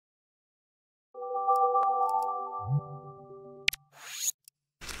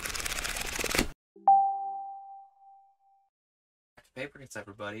Paper Cuts,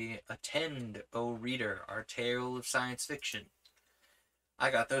 everybody. Attend, O reader, our tale of science fiction.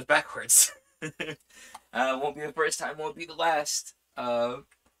 I got those backwards. Won't be the first time, won't be the last. Like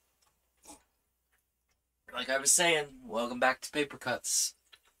I was saying, welcome back to Paper Cuts.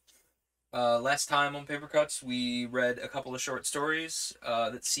 Last time on Paper Cuts, we read a couple of short stories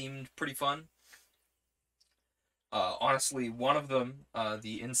that seemed pretty fun. Honestly, one of them,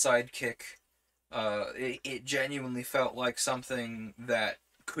 the Inside Kick, it genuinely felt like something that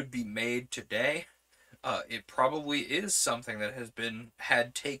could be made today. It probably is something that has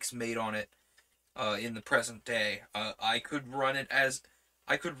had takes made on it in the present day. I could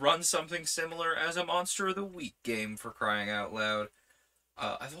run something similar as a Monster of the Week game, for crying out loud.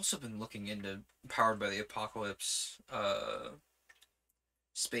 I've also been looking into Powered by the Apocalypse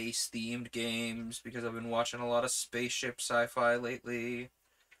space-themed games because I've been watching a lot of spaceship sci-fi lately,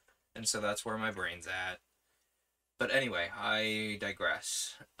 and so that's where my brain's at. But anyway, I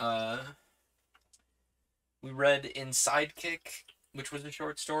digress. We read In Sidekick, which was a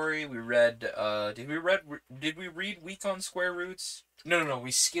short story. We read, did we read Week on Square Roots? No,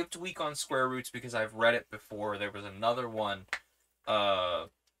 we skipped Week on Square Roots because I've read it before. There was another one, The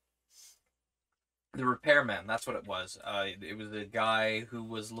Repairman, that's what it was. It was a guy who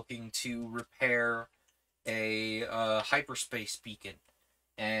was looking to repair a hyperspace beacon.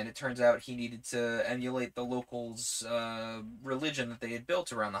 And it turns out he needed to emulate the locals' religion that they had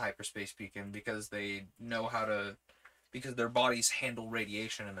built around the hyperspace beacon because because their bodies handle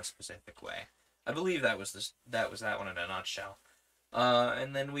radiation in a specific way. I believe that was that one in a nutshell.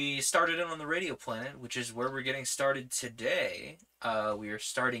 And then we started in on the radio planet, which is where we're getting started today. We are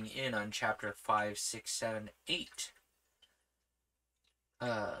starting in on chapter 5, 6, 7, 8.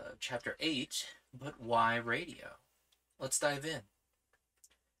 Chapter 8, but why radio? Let's dive in.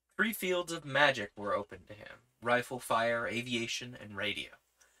 3 fields of magic were open to him: rifle fire, aviation, and radio.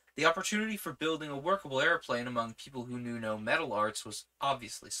 The opportunity for building a workable airplane among people who knew no metal arts was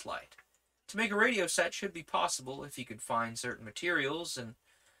obviously slight. To make a radio set should be possible if he could find certain materials and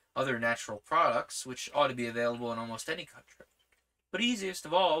other natural products, which ought to be available in almost any country. But easiest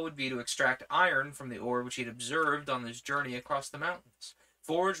of all would be to extract iron from the ore which he had observed on his journey across the mountains,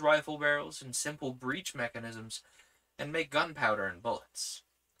 forge rifle barrels and simple breech mechanisms, and make gunpowder and bullets.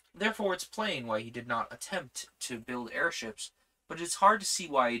 Therefore, it's plain why he did not attempt to build airships, but it's hard to see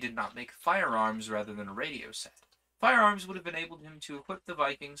why he did not make firearms rather than a radio set. Firearms would have enabled him to equip the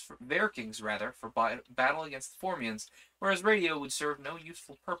Vikings, for battle against the Formians, whereas radio would serve no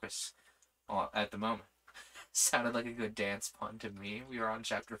useful purpose at the moment. Sounded like a good dance pun to me. We are on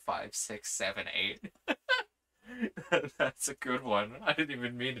chapter 5, 6, 7, 8. That's a good one. I didn't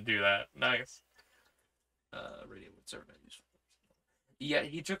even mean to do that. Nice. Radio would serve no useful purpose. Yet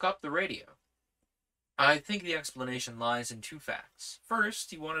he took up the radio. I think the explanation lies in 2 facts. First,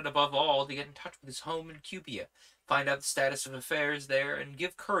 he wanted above all to get in touch with his home in Cupia, find out the status of affairs there, and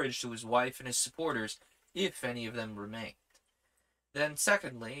give courage to his wife and his supporters, if any of them remained. Then,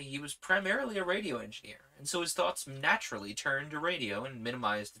 secondly, he was primarily a radio engineer, and so his thoughts naturally turned to radio and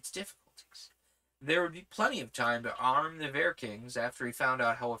minimized its difficulties. There would be plenty of time to arm the Verkings after he found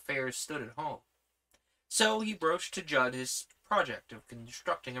out how affairs stood at home. So he broached to Judd his project of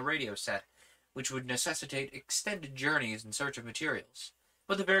constructing a radio set, which would necessitate extended journeys in search of materials.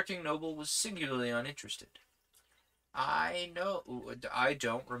 But the Verking noble was singularly uninterested. I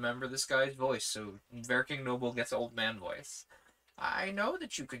don't remember this guy's voice, so Verking noble gets old man voice. I know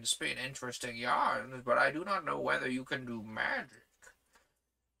that you can spin interesting yarns, but I do not know whether you can do magic.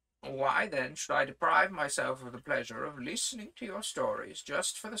 Why then should I deprive myself of the pleasure of listening to your stories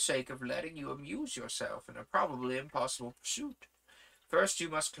just for the sake of letting you amuse yourself in a probably impossible pursuit? First you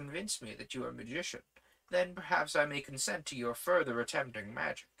must convince me that you are a magician. Then perhaps I may consent to your further attempting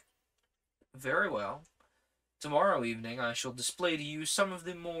magic. Very well. Tomorrow evening I shall display to you some of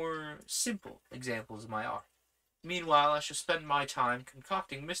the more simple examples of my art. Meanwhile I shall spend my time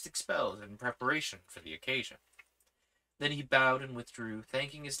concocting mystic spells in preparation for the occasion. Then he bowed and withdrew,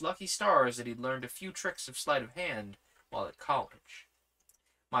 thanking his lucky stars that he'd learned a few tricks of sleight of hand while at college.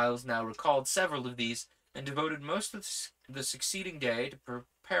 Miles now recalled several of these, and devoted most of the succeeding day to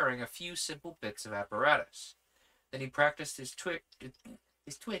preparing a few simple bits of apparatus. Then he practiced his Twix.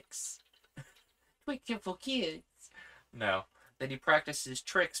 Twix for kids. No. Then he practiced his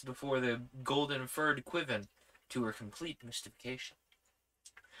tricks before the golden-furred Quiven to her complete mystification.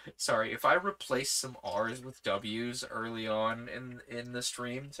 Sorry, if I replace some R's with W's early on in the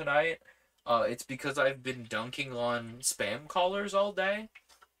stream tonight, it's because I've been dunking on spam callers all day.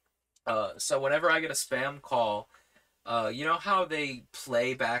 So whenever I get a spam call, you know how they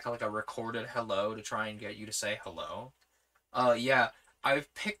play back like a recorded hello to try and get you to say hello? Yeah,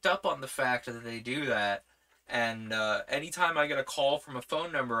 I've picked up on the fact that they do that, and anytime I get a call from a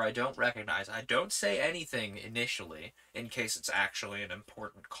phone number I don't recognize, I don't say anything initially in case it's actually an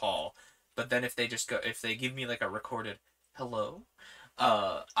important call. But then if they give me like a recorded hello,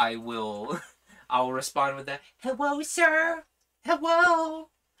 I will, I will respond with that hello, sir, hello.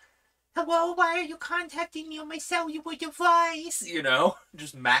 Hello, why are you contacting me on my cellular device? You know,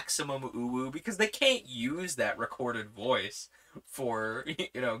 just maximum uwu because they can't use that recorded voice for,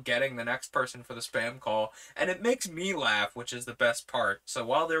 getting the next person for the spam call. And it makes me laugh, which is the best part. So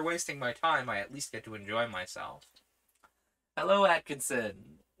while they're wasting my time, I at least get to enjoy myself. Hello,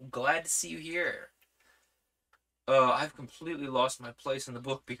 Atkinson. Glad to see you here. I've completely lost my place in the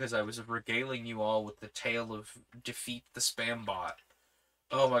book because I was regaling you all with the tale of defeat the spam bot.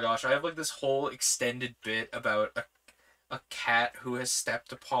 Oh my gosh, I have like this whole extended bit about a cat who has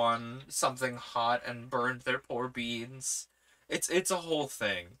stepped upon something hot and burned their poor beans. It's a whole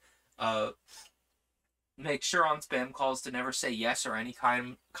thing. Uh, Make sure on spam calls to never say yes or any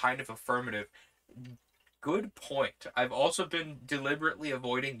kind of affirmative. Good point. I've also been deliberately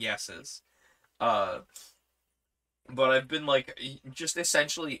avoiding yeses. Uh, but I've been like just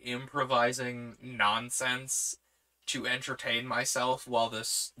essentially improvising nonsense to entertain myself while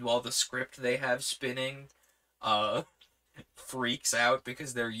the script they have spinning uh freaks out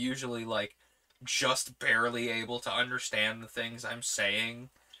because they're usually like just barely able to understand the things I'm saying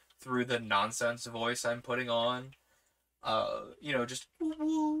through the nonsense voice I'm putting on. Just woo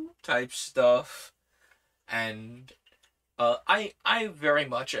woo type stuff. And I very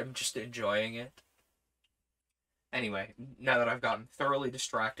much am just enjoying it. Anyway, now that I've gotten thoroughly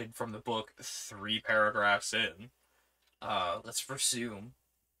distracted from the book 3 paragraphs in, let's resume.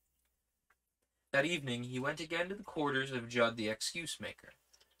 That evening, he went again to the quarters of Judd the excuse maker.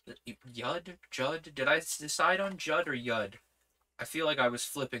 Yud? Judd? Did I decide on Judd or Yud? I feel like I was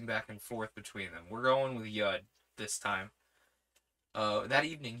flipping back and forth between them. We're going with Yud this time. That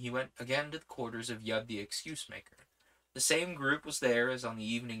evening, he went again to the quarters of Yud the excuse maker. The same group was there as on the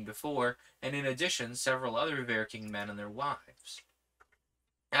evening before, and in addition, several other Verking men and their wives.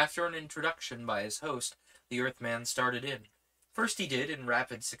 After an introduction by his host, the Earthman started in. First he did, in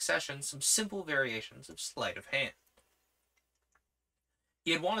rapid succession, some simple variations of sleight of hand.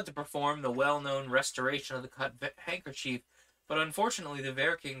 He had wanted to perform the well-known restoration of the cut handkerchief, but unfortunately the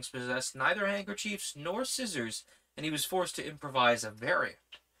Verkings possessed neither handkerchiefs nor scissors, and he was forced to improvise a variant.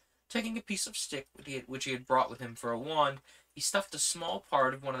 Taking a piece of stick which he had brought with him for a wand, he stuffed a small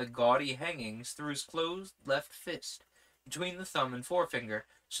part of one of the gaudy hangings through his closed left fist, between the thumb and forefinger,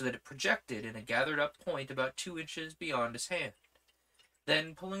 so that it projected in a gathered-up point about 2 inches beyond his hand.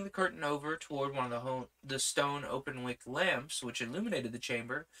 Then, pulling the curtain over toward one of the stone open-wick lamps which illuminated the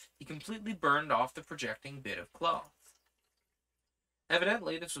chamber, he completely burned off the projecting bit of cloth.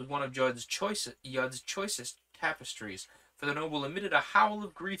 Evidently, this was one of Yud's choicest tapestries, for the noble emitted a howl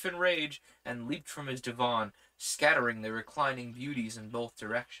of grief and rage, and leaped from his divan, scattering the reclining beauties in both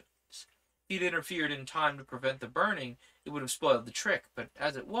directions. If he'd interfered in time to prevent the burning, it would have spoiled the trick, but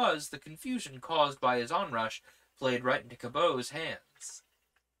as it was, the confusion caused by his onrush played right into Cabot's hands.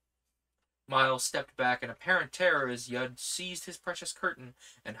 Miles stepped back in apparent terror as Yud seized his precious curtain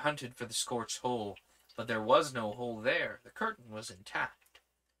and hunted for the scorched hole, but there was no hole there. The curtain was intact.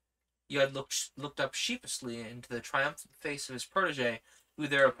 Yud looked up sheepishly into the triumphant face of his protege, who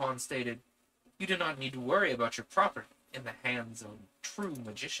thereupon stated, "You do not need to worry about your property in the hands of a true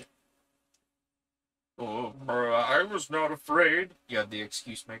magician." "Oh, I was not afraid," Yud the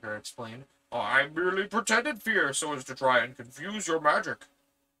excuse-maker explained. "I merely pretended fear so as to try and confuse your magic."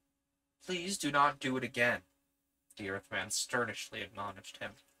 "Please do not do it again," the Earthman sternishly admonished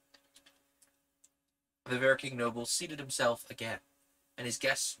him. The Verking noble seated himself again, and his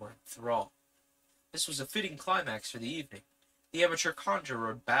guests were enthralled. This was a fitting climax for the evening. The amateur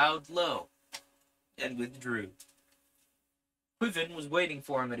conjurer bowed low and withdrew. Quiven was waiting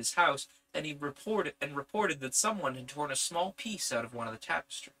for him at his house, and he reported that someone had torn a small piece out of one of the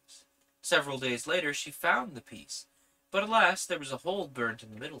tapestries. Several days later she found the piece, but alas, there was a hole burnt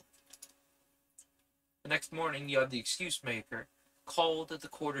in the middle. The next morning Yud the excuse-maker called at the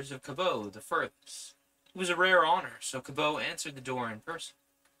quarters of Cabot the furthest. It was a rare honor, so Cabot answered the door in person.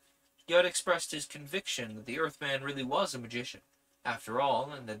 Yud expressed his conviction that the Earthman really was a magician, after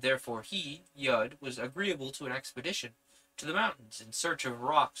all, and that therefore he, Yud, was agreeable to an expedition to the mountains in search of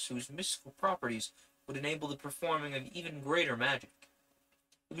rocks whose mystical properties would enable the performing of even greater magic.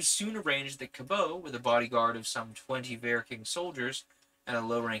 It was soon arranged that Cabot, with a bodyguard of some 20 Verking soldiers and a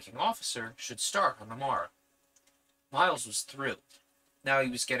low-ranking officer, should start on the morrow. Miles was thrilled. Now he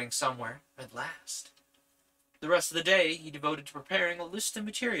was getting somewhere, at last. The rest of the day he devoted to preparing a list of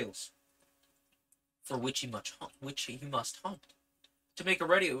materials for which he must hunt. To make a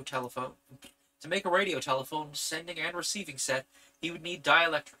radio telephone, sending and receiving set, he would need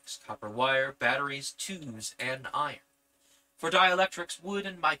dielectrics, copper wire, batteries, tubes, and iron. For dielectrics, wood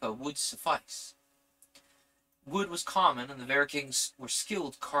and mica would suffice. Wood was common, and the Verakings were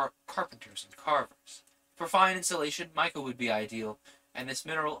skilled carpenters and carvers. For fine insulation, mica would be ideal, and this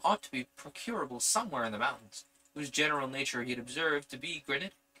mineral ought to be procurable somewhere in the mountains, whose general nature he had observed to be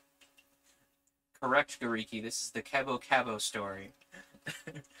granitic. Correct, Gariki, this is the Cabot story.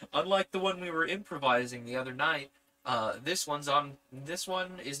 Unlike the one we were improvising the other night, this one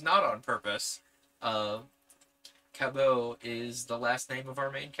is not on purpose. Cabot is the last name of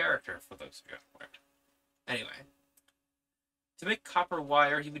our main character, for those of you unaware. Anyway, to make copper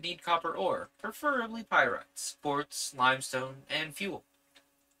wire, he would need copper ore, preferably pyrites, quartz, limestone, and fuel.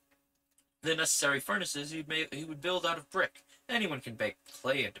 The necessary furnaces he would build out of brick. Anyone can bake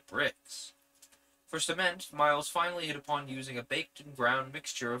clay into bricks. For cement, Miles finally hit upon using a baked and ground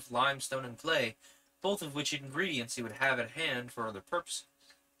mixture of limestone and clay, both of which ingredients he would have at hand for other purposes.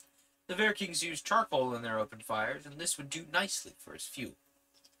 The Verakings used charcoal in their open fires, and this would do nicely for his fuel.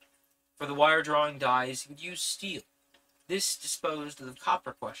 For the wire-drawing dyes, he would use steel. This disposed of the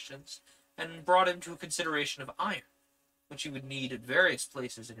copper questions, and brought him to a consideration of iron, which he would need at various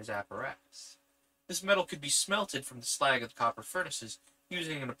places in his apparatus. This metal could be smelted from the slag of the copper furnaces,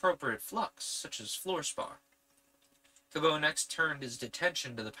 using an appropriate flux, such as fluorspar. Cabot next turned his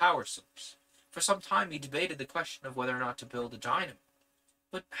attention to the power source. For some time he debated the question of whether or not to build a dynamo.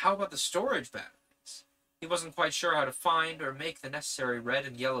 But how about the storage batteries? He wasn't quite sure how to find or make the necessary red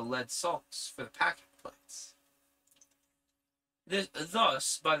and yellow lead salts for the packing plates.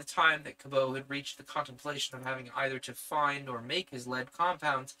 Thus, by the time that Cabot had reached the contemplation of having either to find or make his lead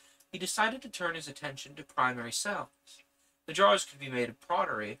compounds, he decided to turn his attention to primary cells. The jars could be made of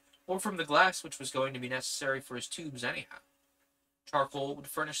pottery, or from the glass which was going to be necessary for his tubes anyhow. Charcoal would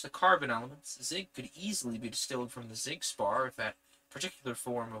furnish the carbon elements. Zinc could easily be distilled from the zinc spar if that particular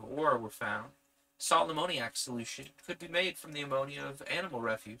form of ore were found. Salt ammoniac solution could be made from the ammonia of animal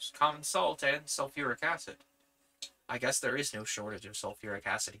refuse, common salt, and sulfuric acid. I guess there is no shortage of sulfuric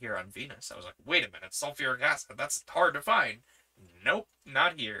acid here on Venus. I was like, wait a minute, sulfuric acid, that's hard to find. Nope,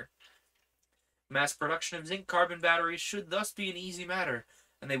 not here. Mass production of zinc-carbon batteries should thus be an easy matter,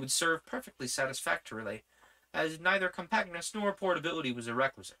 and they would serve perfectly satisfactorily, as neither compactness nor portability was a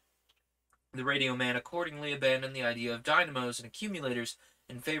requisite. The radio man accordingly abandoned the idea of dynamos and accumulators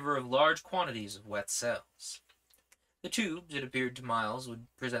in favor of large quantities of wet cells. The tubes, it appeared to Miles, would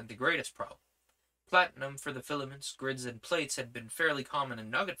present the greatest problem. Platinum for the filaments, grids, and plates had been fairly common in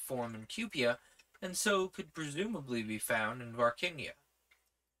nugget form in Cupia, and so could presumably be found in Varkingia.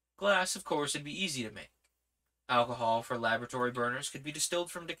 Glass, of course, would be easy to make. Alcohol for laboratory burners could be distilled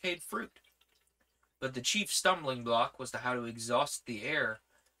from decayed fruit. But the chief stumbling block was how to exhaust the air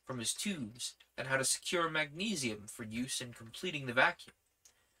from his tubes, and how to secure magnesium for use in completing the vacuum.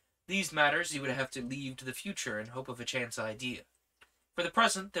 These matters he would have to leave to the future in hope of a chance idea. For the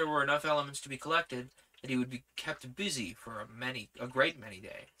present, there were enough elements to be collected that he would be kept busy for a great many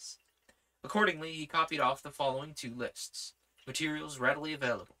days. Accordingly, he copied off the following two lists. Materials readily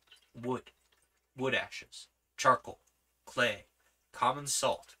available: wood ashes, charcoal, clay, common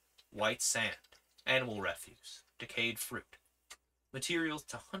salt, white sand, animal refuse, decayed fruit. Materials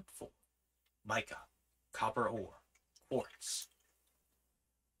to hunt for: mica, copper ore, quartz,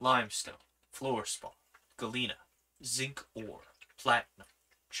 limestone, fluorspar, galena, zinc ore, platinum,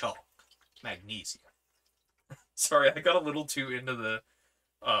 chalk, magnesium. Sorry, I got a little too into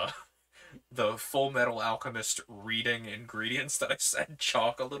the Full Metal Alchemist reading ingredients that I said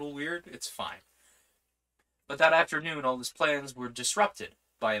chalk a little weird. It's fine. But that afternoon, all his plans were disrupted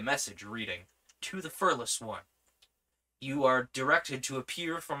by a message reading, "To the Furless One. You are directed to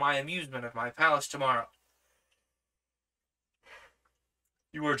appear for my amusement at my palace tomorrow.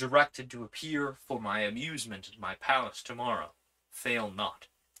 You are directed to appear for my amusement at my palace tomorrow. Fail not.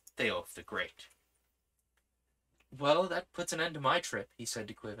 Theof the Great." "Well, that puts an end to my trip," he said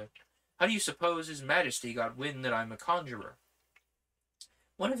to Quiven. "How do you suppose His Majesty got wind that I'm a conjurer?"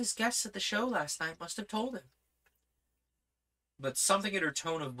 "One of his guests at the show last night must have told him." But something in her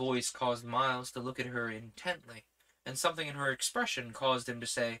tone of voice caused Miles to look at her intently, and something in her expression caused him to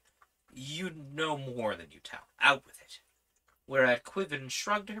say, "You know more than you tell. Out with it." Whereat Quiven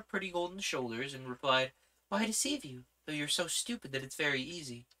shrugged her pretty golden shoulders and replied, "Why deceive you, though you're so stupid that it's very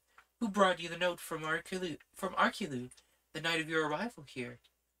easy? Who brought you the note from Archelu the night of your arrival here?"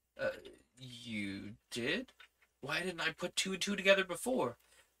 You did? Why didn't I put two and two together before?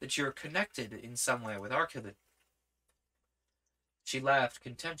 That you're connected in some way with Archelu?" She laughed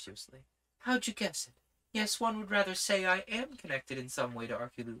contemptuously. How'd you guess it? Yes, one would rather say I am connected in some way to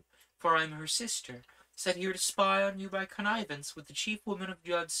Arkilu, for I'm her sister, set here to spy on you by connivance with the chief woman of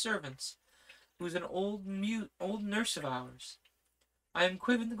Judd's servants, who's an old nurse of ours. I am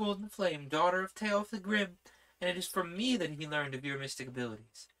Quiven the Golden Flame, daughter of Teof the Grim, and it is from me that he learned of your mystic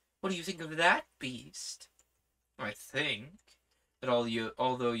abilities. What do you think of that, beast? I think that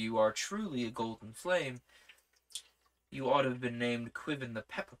although you are truly a Golden Flame, you ought to have been named Quiven the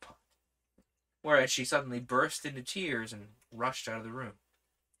Pepper Pot. Whereas she suddenly burst into tears and rushed out of the room.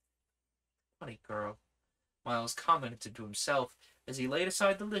 Funny girl, Miles commented to himself as he laid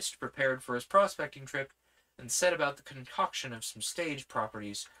aside the list prepared for his prospecting trip and set about the concoction of some stage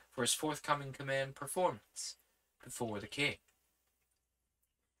properties for his forthcoming command performance before the king.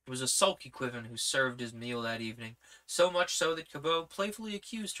 It was a sulky Quiven who served his meal that evening, so much so that Cabot playfully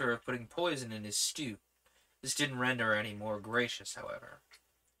accused her of putting poison in his stew. This didn't render her any more gracious, however.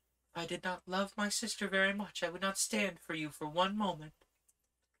 If I did not love my sister very much, I would not stand for you for one moment.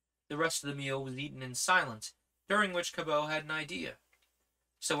 The rest of the meal was eaten in silence, during which Cabot had an idea.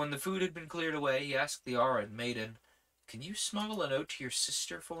 So when the food had been cleared away, he asked the Aran maiden, Can you smuggle a note to your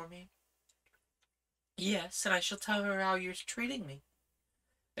sister for me? Yes, and I shall tell her how you're treating me.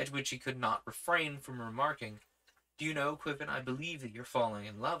 At which he could not refrain from remarking, Do you know, Quiven, I believe that you're falling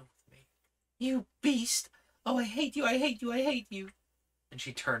in love with me. You beast! Oh, I hate you, I hate you, I hate you! And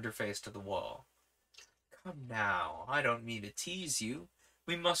she turned her face to the wall. Come now, I don't mean to tease you.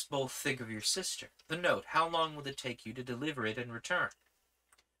 We must both think of your sister. The note, how long will it take you to deliver it and return?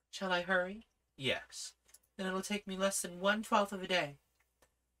 Shall I hurry? Yes. Then it'll take me less than 1/12 of a day.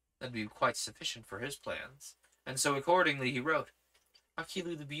 That'd be quite sufficient for his plans. And so accordingly he wrote,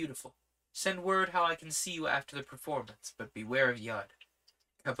 Akilu the Beautiful, send word how I can see you after the performance, but beware of Yud,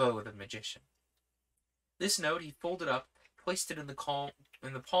 Cabot the Magician. This note he folded up, placed it in the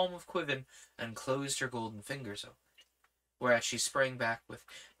palm of Quiven, and closed her golden fingers over it. Whereat she sprang back with,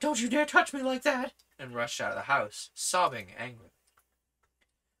 Don't you dare touch me like that! And rushed out of the house, sobbing angrily.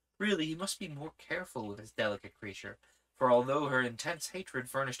 Really, he must be more careful with this delicate creature, for although her intense hatred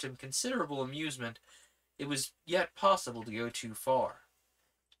furnished him considerable amusement, it was yet possible to go too far.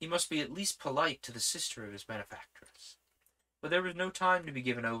 He must be at least polite to the sister of his benefactress. But there was no time to be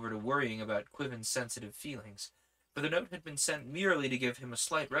given over to worrying about Quiven's sensitive feelings, for the note had been sent merely to give him a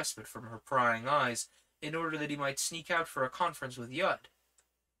slight respite from her prying eyes, in order that he might sneak out for a conference with Yud.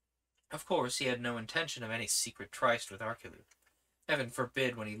 Of course, he had no intention of any secret tryst with Arkilu. Heaven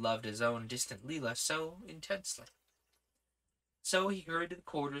forbid when he loved his own distant Leela so intensely. So he hurried to the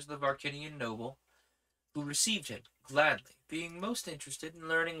quarters of the Varkinian noble, who received him gladly, being most interested in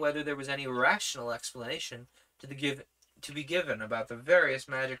learning whether there was any rational explanation to be given about the various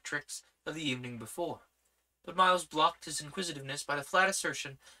magic tricks of the evening before. But Miles blocked his inquisitiveness by the flat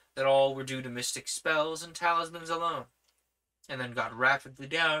assertion that all were due to mystic spells and talismans alone, and then got rapidly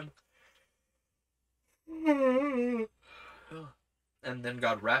down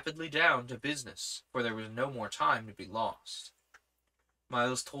to business, for there was no more time to be lost.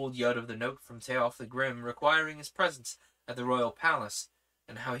 Miles told Yud of the note from Teof the Grim requiring his presence at the royal palace,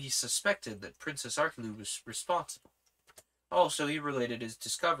 and how he suspected that Princess Arkilu was responsible. Also, he related his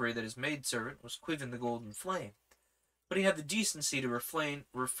discovery that his maidservant was Quiven the Golden Flame, but he had the decency to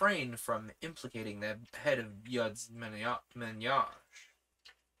refrain from implicating the head of Yud's menage.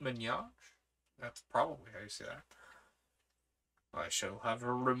 Menage? That's probably how you say that. I shall have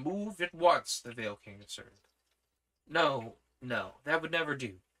her removed at once, the Veil King asserted. No, that would never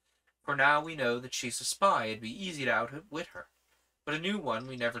do. For now we know that she's a spy, it'd be easy to outwit her. But a new one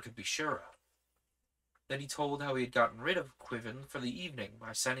we never could be sure of. Then he told how he had gotten rid of Quiven for the evening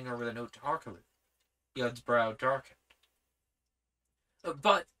by sending over the note to Arkilu. Yud's brow darkened.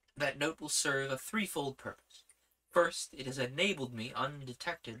 But that note will serve a threefold purpose. First, it has enabled me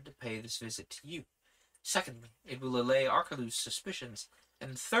undetected to pay this visit to you. Secondly, it will allay Arkilu's suspicions.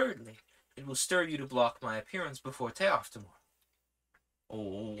 And thirdly, it will stir you to block my appearance before Teof tomorrow.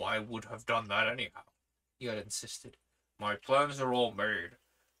 Oh, I would have done that anyhow, Yud insisted. My plans are all made.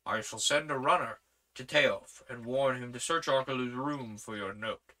 I shall send a runner to Teof and warn him to search Arkilu's room for your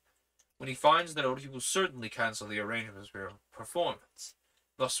note. When he finds the note, he will certainly cancel the arrangements for your performance.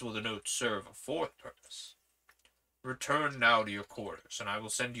 Thus will the note serve a fourth purpose. Return now to your quarters, and I will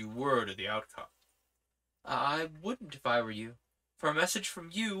send you word of the outcome. I wouldn't if I were you, for a message from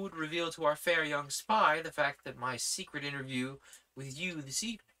you would reveal to our fair young spy the fact that my secret interview with you this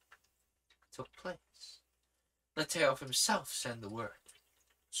evening took place. Let Teof himself send the word.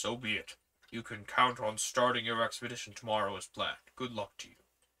 So be it. You can count on starting your expedition tomorrow as planned. Good luck to you.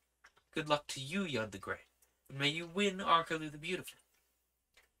 Good luck to you, Yud the Great, and may you win Arkilu the Beautiful.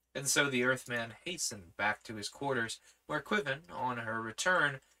 And so the Earthman hastened back to his quarters, where Quiven, on her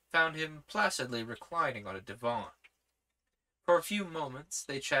return, found him placidly reclining on a divan. For a few moments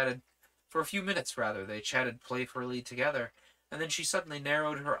they chatted For a few minutes, rather, they chatted playfully together, and then she suddenly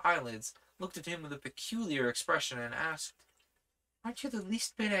narrowed her eyelids, looked at him with a peculiar expression, and asked, "Aren't you the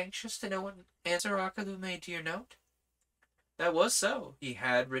least bit anxious to know what answer Arkalu made to your note?" That was so. He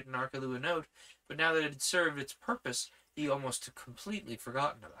had written Arkalu a note, but now that it had served its purpose, he almost had completely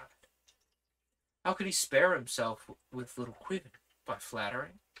forgotten about it. How could he spare himself with little Quiven? By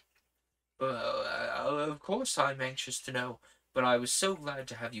flattering? Of course I'm anxious to know, but I was so glad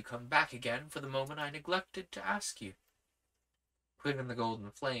to have you come back again for the moment I neglected to ask you. Quiven the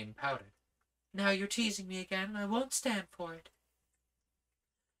Golden Flame pouted. Now you're teasing me again, I won't stand for it.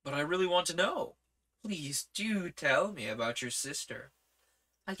 But I really want to know. Please do tell me about your sister.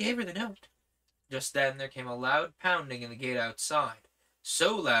 I gave her the note. Just then there came a loud pounding in the gate outside.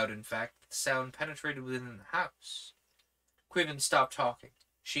 So loud, in fact, that the sound penetrated within the house. Quiven stopped talking.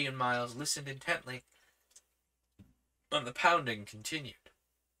 She and Miles listened intently, and the pounding continued.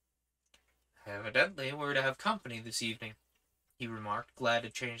 Evidently, we're to have company this evening, he remarked, glad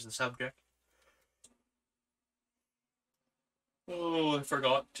to change the subject. Oh, I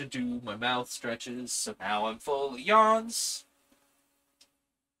forgot to do my mouth stretches, so now I'm full of yawns.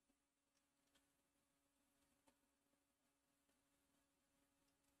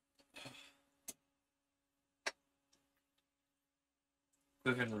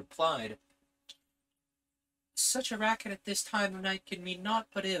 Quiven replied, Such a racket at this time of night can mean naught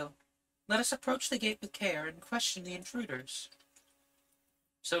but ill. Let us approach the gate with care and question the intruders.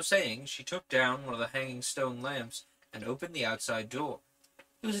 So saying, she took down one of the hanging stone lamps and opened the outside door.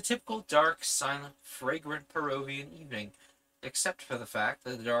 It was a typical dark, silent, fragrant Peruvian evening, except for the fact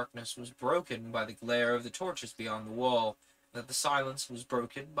that the darkness was broken by the glare of the torches beyond the wall, that the silence was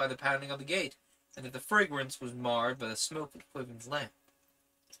broken by the pounding of the gate, and that the fragrance was marred by the smoke of Quiven's lamp.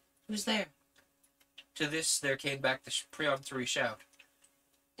 Who's there? To this there came back the peremptory shout.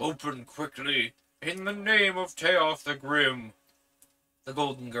 Open quickly, in the name of Teof the Grim. The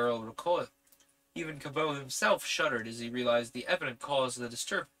Golden Girl recoiled. Even Cabot himself shuddered as he realized the evident cause of the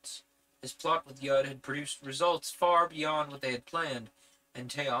disturbance. His plot with Yud had produced results far beyond what they had planned, and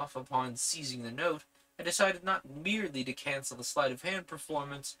Teof, upon seizing the note, had decided not merely to cancel the sleight of hand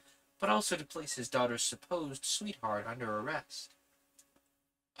performance, but also to place his daughter's supposed sweetheart under arrest.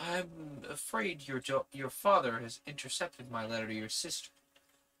 I'm afraid your father has intercepted my letter to your sister.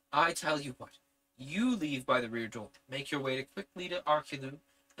 I tell you what, you leave by the rear door, make your way quickly to Arkalu,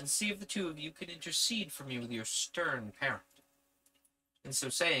 and see if the two of you can intercede for me with your stern parent. And so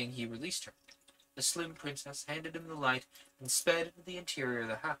saying, he released her. The slim princess handed him the light and sped into the interior of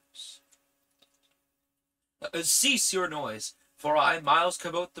the house. Cease your noise, for I, Miles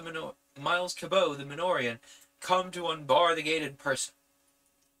Cabot the Minorian, come to unbar the gate in person.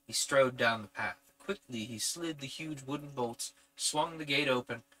 He strode down the path. Quickly he slid the huge wooden bolts, swung the gate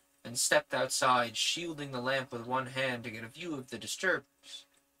open, and stepped outside, shielding the lamp with one hand to get a view of the disturbers.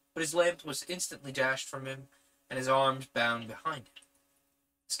 But his lamp was instantly dashed from him, and his arms bound behind him.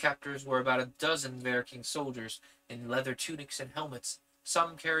 His captors were about a dozen Verking soldiers in leather tunics and helmets,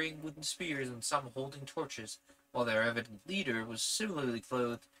 some carrying wooden spears and some holding torches, while their evident leader was similarly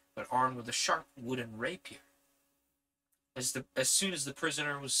clothed, but armed with a sharp wooden rapier. As soon as the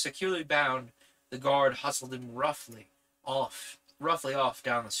prisoner was securely bound, the guard hustled him roughly off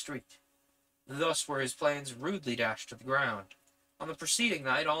down the street. Thus were his plans rudely dashed to the ground. On the preceding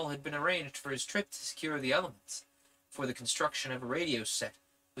night, all had been arranged for his trip to secure the elements, for the construction of a radio set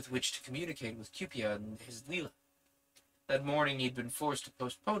with which to communicate with Cupia and his Leela. That morning he had been forced to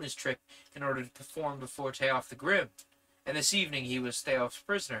postpone his trip in order to perform before Teof the Grim, and this evening he was Teof's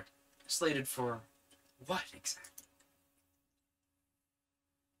prisoner, slated for what exactly?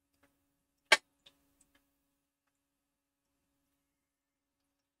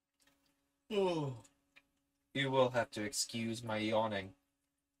 Oh, you will have to excuse my yawning.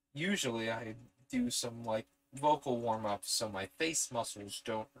 Usually I do some, vocal warm-ups so my face muscles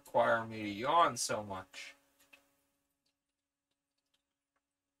don't require me to yawn so much.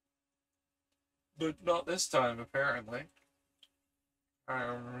 But not this time, apparently.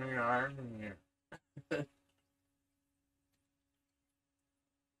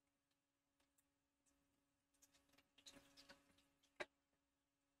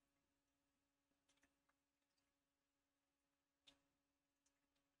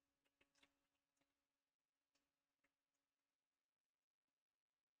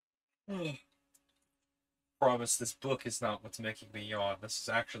 Promise this book is not what's making me yawn. This is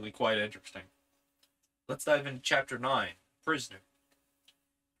actually quite interesting. Let's dive into Chapter 9, Prisoner.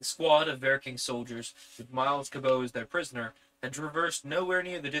 The squad of Verking soldiers, with Miles Cabot as their prisoner, had traversed nowhere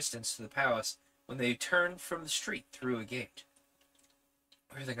near the distance to the palace when they turned from the street through a gate.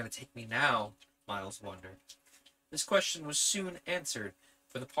 Where are they going to take me now? Miles wondered. This question was soon answered,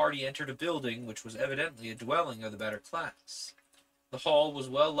 for the party entered a building which was evidently a dwelling of the better class. The hall was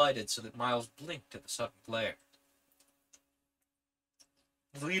well lighted so that Miles blinked at the sudden glare.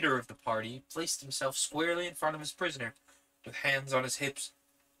 The leader of the party placed himself squarely in front of his prisoner, with hands on his hips,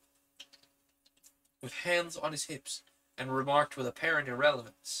 and remarked with apparent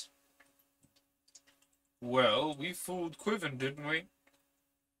irrelevance, "Well, we fooled Quiven, didn't we?"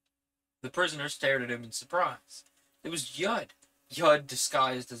 The prisoner stared at him in surprise. It was Yud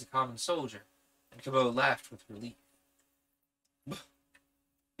disguised as a common soldier, and Cabot laughed with relief.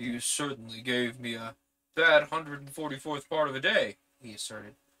 "You certainly gave me a bad 144th part of a day," he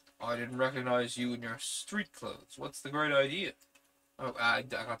asserted. "I didn't recognize you in your street clothes. What's the great idea?" "Oh, I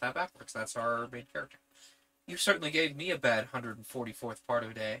got that backwards. That's our main character. You certainly gave me a bad 144th part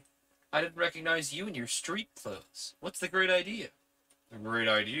of a day. I didn't recognize you in your street clothes. What's the great idea?" "The great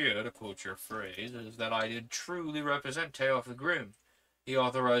idea, to quote your phrase, is that I did truly represent Teof the Grim. He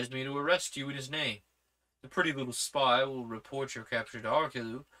authorized me to arrest you in his name. The pretty little spy will report your capture to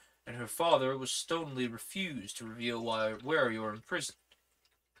Arkilu, and her father will stonily refuse to reveal where you are imprisoned.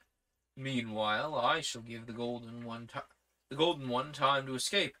 Meanwhile, I shall give the Golden One time to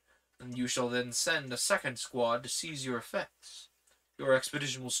escape, and you shall then send a second squad to seize your effects. Your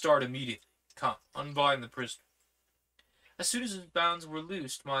expedition will start immediately. Come, unbind the prisoner." As soon as his bonds were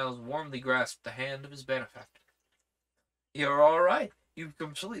loosed, Miles warmly grasped the hand of his benefactor. "You're all right. You've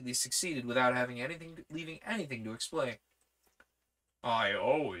completely succeeded without leaving anything to explain." "I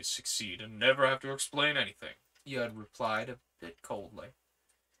always succeed and never have to explain anything," Yud replied a bit coldly.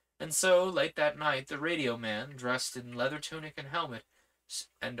 And so, late that night, the radio man, dressed in leather tunic and helmet,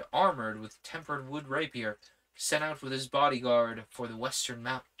 and armored with tempered wood rapier, set out with his bodyguard for the western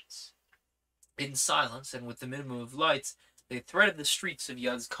mountains. In silence, and with the minimum of lights, they threaded the streets of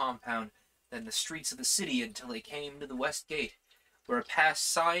Yud's compound, then the streets of the city until they came to the west gate, where a pass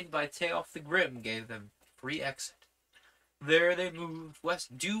signed by Teof the Grim gave them free exit. There they moved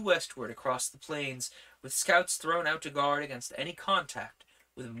due westward across the plains, with scouts thrown out to guard against any contact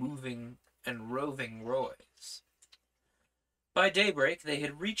with moving and roving roys. By daybreak they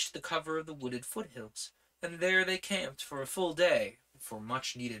had reached the cover of the wooded foothills, and there they camped for a full day, for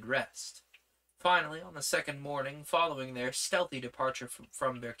much-needed rest. Finally, on the second morning following their stealthy departure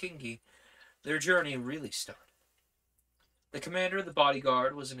from Berkingi, their journey really started. The commander of the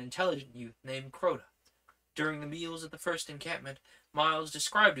bodyguard was an intelligent youth named Crota. During the meals at the first encampment, Miles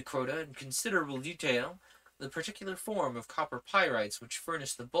described to Crota in considerable detail the particular form of copper pyrites which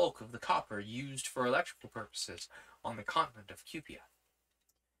furnished the bulk of the copper used for electrical purposes on the continent of Cupia.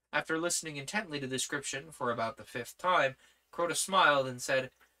 After listening intently to the description for about the 5th time, Crota smiled and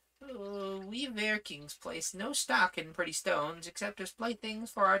said, "We Verkings place no stock in pretty stones except as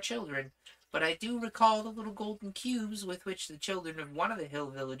playthings for our children, but I do recall the little golden cubes with which the children of one of the hill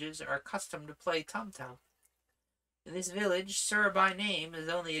villages are accustomed to play tum-tum. This village, Sur by name, is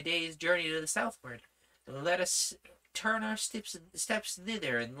only a day's journey to the southward. Let us turn our steps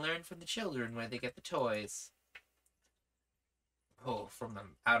thither and learn from the children where they get the toys." "Oh, from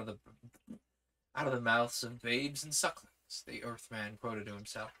them out of the mouths of babes and sucklings," the Earthman quoted to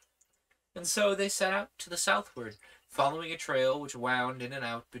himself. And so they set out to the southward, following a trail which wound in and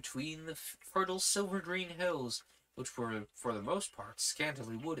out between the fertile silver-green hills, which were, for the most part,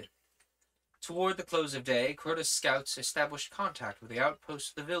 scantily wooded. Toward the close of day, Crota's scouts established contact with the outposts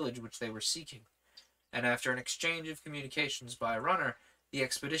of the village which they were seeking, and after an exchange of communications by a runner, the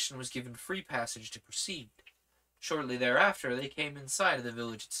expedition was given free passage to proceed. Shortly thereafter, they came in sight of the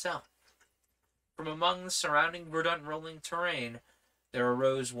village itself. From among the surrounding verdant rolling terrain, there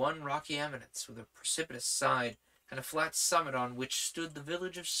arose one rocky eminence with a precipitous side and a flat summit on which stood the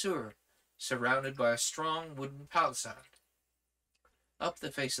village of Sur, surrounded by a strong wooden palisade. Up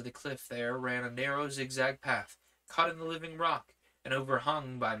the face of the cliff there ran a narrow zigzag path, cut in the living rock, and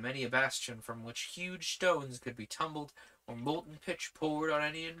overhung by many a bastion from which huge stones could be tumbled or molten pitch poured on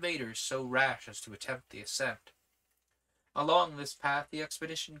any invaders so rash as to attempt the ascent. Along this path the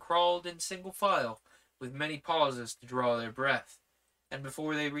expedition crawled in single file, with many pauses to draw their breath, and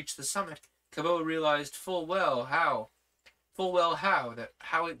before they reached the summit, Cabot realized full well how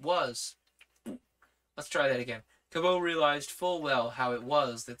it was. Let's try that again. Cabot realized full well how it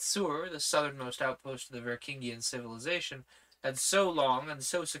was that Sur, the southernmost outpost of the Verkingian civilization, had so long and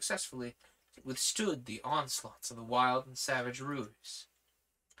so successfully withstood the onslaughts of the wild and savage Rus.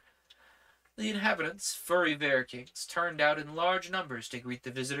 The inhabitants, furry Vikings, turned out in large numbers to greet the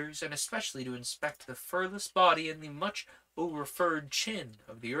visitors and especially to inspect the furless body and the much over-furred chin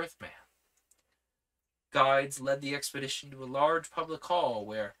of the Earthman. Guides led the expedition to a large public hall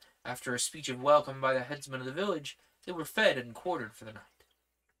where, after a speech of welcome by the headsman of the village, they were fed and quartered for the night.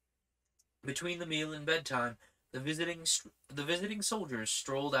 Between the meal and bedtime, the visiting soldiers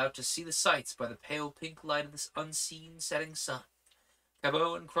strolled out to see the sights by the pale pink light of the unseen setting sun.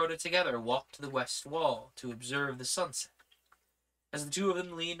 Cabot and Crota together walked to the west wall to observe the sunset. As the two of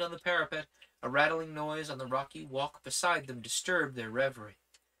them leaned on the parapet, a rattling noise on the rocky walk beside them disturbed their reverie.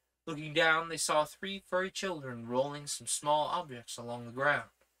 Looking down, they saw 3 furry children rolling some small objects along the ground.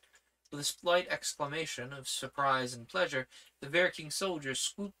 With a slight exclamation of surprise and pleasure, the Viking soldier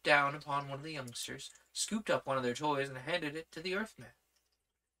swooped down upon one of the youngsters, scooped up one of their toys, and handed it to the Earthman.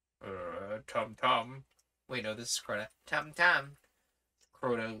 Tum-tum. Wait, no, this is Crota. Tum-tum,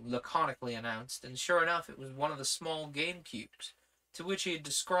 Crota laconically announced, and sure enough, it was one of the small game cubes, to which he had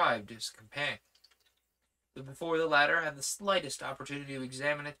described his companion. But before the latter had the slightest opportunity to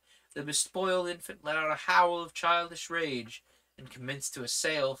examine it, the bespoiled infant let out a howl of childish rage, and commenced to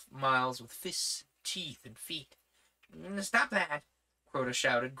assail Miles with fists, teeth, and feet. "Stop that!" Crota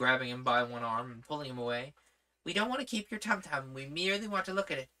shouted, grabbing him by one arm and pulling him away. "We don't want to keep your tum-tum. We merely want to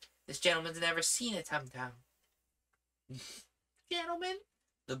look at it. This gentleman's never seen a tum-tum." "Gentleman,"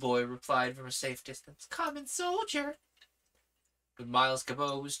 the boy replied from a safe distance. "Common soldier." But Miles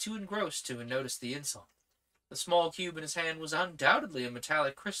Cabot was too engrossed to notice the insult. The small cube in his hand was undoubtedly a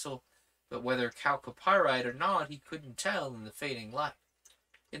metallic crystal, but whether chalcopyrite or not, he couldn't tell in the fading light.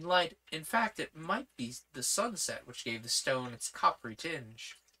 In fact, it might be the sunset which gave the stone its coppery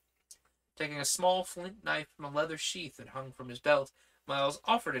tinge. Taking a small flint knife from a leather sheath that hung from his belt, Miles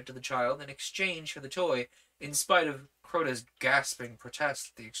offered it to the child in exchange for the toy, in spite of Crota's gasping protest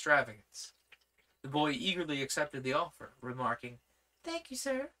at the extravagance. The boy eagerly accepted the offer, remarking, "Thank you,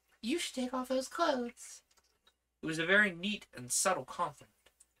 sir. You should take off those clothes." It was a very neat and subtle compliment.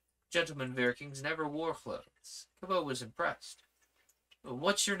 Gentlemen Vikings never wore clothes. Cabot was impressed.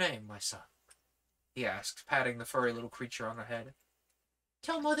 "What's your name, my son?" he asked, patting the furry little creature on the head.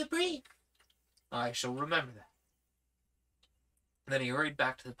 "Tomo the Brie." "I shall remember that." Then he hurried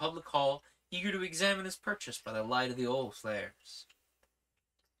back to the public hall, eager to examine his purchase by the light of the oil flares.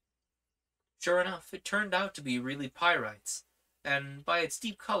 Sure enough, it turned out to be really pyrites, and by its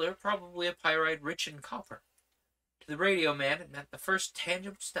deep color, probably a pyrite rich in copper. To the radio man, it meant the first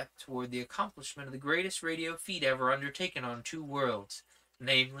tangible step toward the accomplishment of the greatest radio feat ever undertaken on 2 worlds,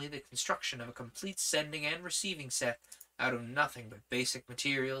 namely the construction of a complete sending and receiving set out of nothing but basic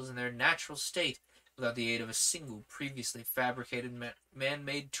materials in their natural state, without the aid of a single previously fabricated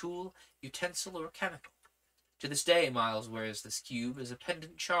man-made tool, utensil, or chemical. To this day, Miles wears this cube as a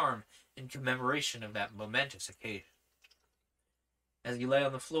pendant charm in commemoration of that momentous occasion. As he lay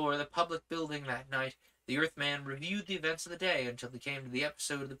on the floor of the public building that night, the Earthman reviewed the events of the day until he came to the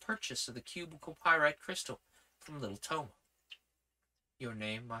episode of the purchase of the cubical pyrite crystal from little Tomo. "Your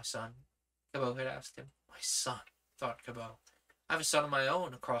name, my son?" Cabot had asked him. "My son," thought Cabot. "I have a son of my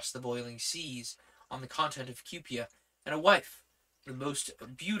own across the boiling seas, on the continent of Cupia, and a wife, the most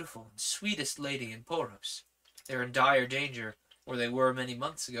beautiful and sweetest lady in Poros. They are in dire danger, or they were many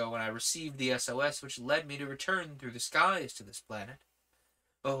months ago when I received the SOS which led me to return through the skies to this planet.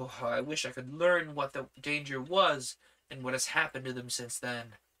 Oh, how I wish I could learn what the danger was, and what has happened to them since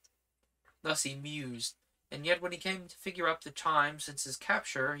then." Thus he mused, and yet when he came to figure up the time since his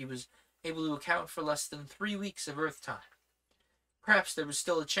capture, he was able to account for less than 3 weeks of Earth time. Perhaps there was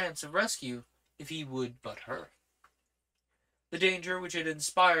still a chance of rescue, if he would but hurry. The danger which had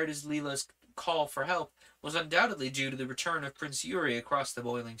inspired his Leela's call for help was undoubtedly due to the return of Prince Yuri across the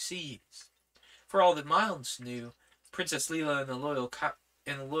boiling seas. For all that Miles knew, Princess Leela and the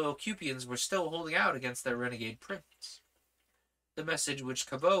loyal Cupians were still holding out against their renegade prince. The message which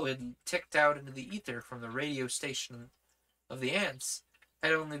Cabot had ticked out into the ether from the radio station of the Ants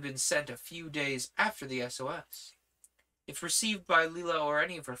had only been sent a few days after the SOS. If received by Leela or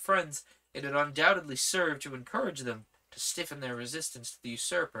any of her friends, it had undoubtedly served to encourage them to stiffen their resistance to the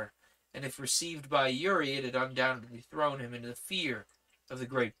usurper, and if received by Yuri, it had undoubtedly thrown him into the fear of the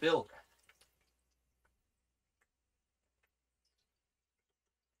great builder.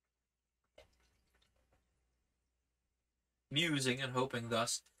 Musing and hoping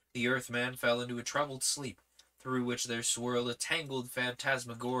thus, the Earthman fell into a troubled sleep, through which there swirled a tangled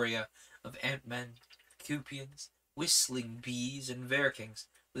phantasmagoria of ant-men, Cupians, whistling bees, and Vikings,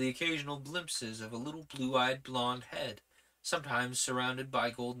 with the occasional glimpses of a little blue-eyed blonde head, sometimes surrounded by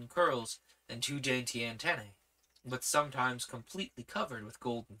golden curls and 2 dainty antennae, but sometimes completely covered with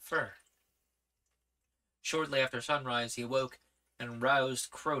golden fur. Shortly after sunrise, he awoke and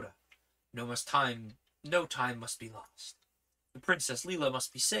roused Crota. No time must be lost. The Princess Leela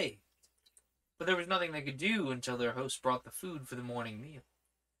must be saved. But there was nothing they could do until their host brought the food for the morning meal.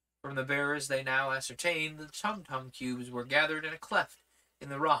 From the bearers they now ascertained that the tum-tum cubes were gathered in a cleft in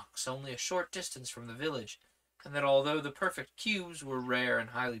the rocks only a short distance from the village, and that although the perfect cubes were rare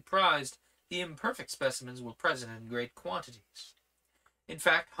and highly prized, the imperfect specimens were present in great quantities. In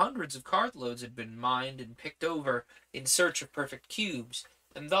fact, hundreds of cartloads had been mined and picked over in search of perfect cubes,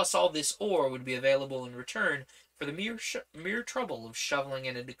 and thus all this ore would be available in return for the mere trouble of shoveling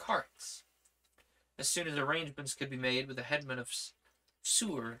it into carts. As soon as arrangements could be made with the headman of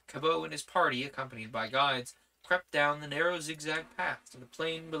Sewer, Cabot and his party, accompanied by guides, crept down the narrow zigzag path to the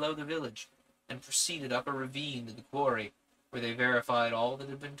plain below the village, and proceeded up a ravine to the quarry, where they verified all that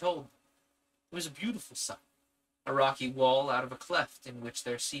had been told them. It was a beautiful sight, a rocky wall out of a cleft in which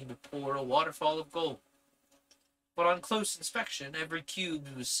there seemed to pour a waterfall of gold. But on close inspection, every cube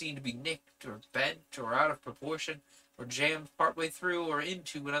was seen to be nicked, or bent, or out of proportion, or jammed partway through or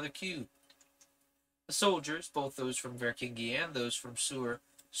into another cube. The soldiers, both those from Verkingi and those from Sewer,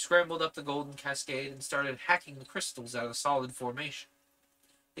 scrambled up the golden cascade and started hacking the crystals out of the solid formation,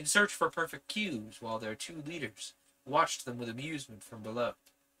 in search for perfect cubes, while their two leaders watched them with amusement from below.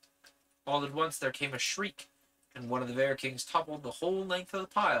 All at once there came a shriek, and one of the Verkings toppled the whole length of the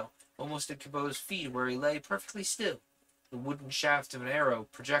pile, almost at Cabot's feet, where he lay perfectly still, the wooden shaft of an arrow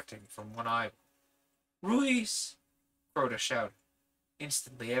projecting from one eyeball. "Ruiz!" Crota shouted.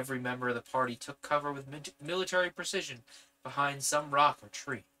 Instantly every member of the party took cover with military precision behind some rock or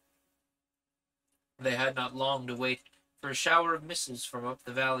tree. They had not long to wait, for a shower of missiles from up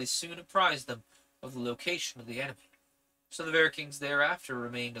the valley soon apprised them of the location of the enemy, so the Verkings thereafter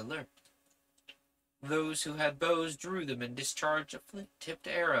remained alert. Those who had bows drew them and discharged a flint-tipped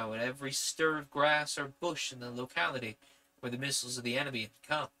arrow at every stir of grass or bush in the locality where the missiles of the enemy had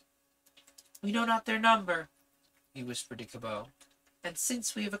come. "We know not their number," he whispered to Cabot, "and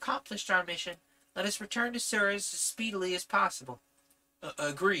since we have accomplished our mission, let us return to Suez as speedily as possible."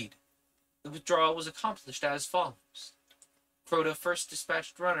 Agreed. The withdrawal was accomplished as follows. Crota first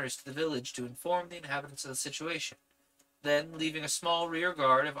dispatched runners to the village to inform the inhabitants of the situation. Then, leaving a small rear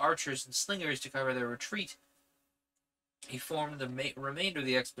guard of archers and slingers to cover their retreat, he formed the remainder of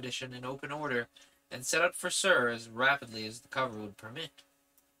the expedition in open order and set out for Sur as rapidly as the cover would permit.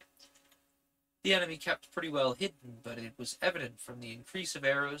 The enemy kept pretty well hidden, but it was evident from the increase of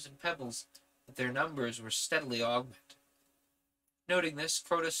arrows and pebbles that their numbers were steadily augmented. Noting this,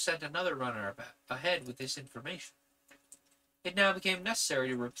 Crota sent another runner ahead with this information. It now became necessary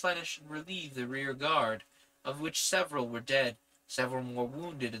to replenish and relieve the rear guard, of which several were dead, several more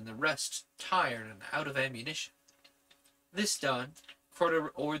wounded, and the rest tired and out of ammunition. This done,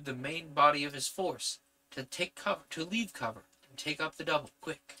 Crota ordered the main body of his force to leave cover and take up the double,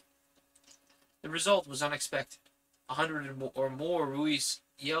 quick. The result was unexpected. 100 or more Ruiz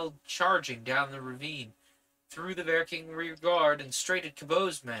yelled, charging down the ravine, through the Verking rear guard and straight at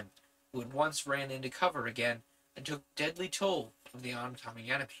Cabot's men, who at once ran into cover again and took deadly toll of the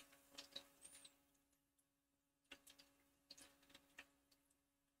oncoming enemy.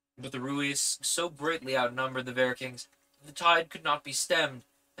 But the Ruiz so greatly outnumbered the Verkings that the tide could not be stemmed,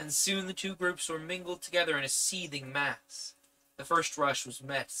 and soon the two groups were mingled together in a seething mass. The first rush was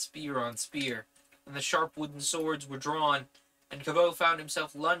met, spear on spear, and the sharp wooden swords were drawn, and Cabot found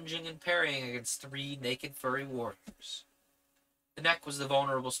himself lunging and parrying against three naked furry warriors. The neck was the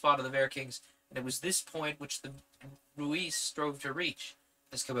vulnerable spot of the Verkings, and it was this point which the Ruiz strove to reach,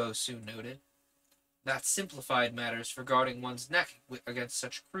 as Cabot soon noted. That simplified matters for guarding one's neck against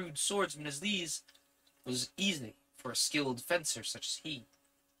such crude swordsmen as these was easy for a skilled fencer such as he.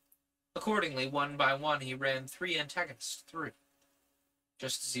 Accordingly, one by one he ran three antagonists through.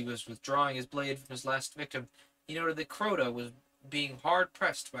 Just as he was withdrawing his blade from his last victim, he noted that Crota was being hard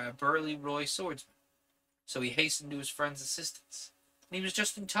pressed by a burly Roy swordsman, so he hastened to his friend's assistance, and he was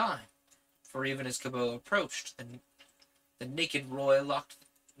just in time, for even as Cabot approached, the naked Roy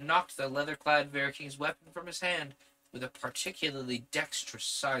knocked the leather-clad Verking's weapon from his hand with a particularly dexterous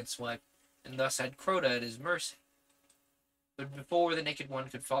side-swipe, and thus had Crota at his mercy. But before the naked one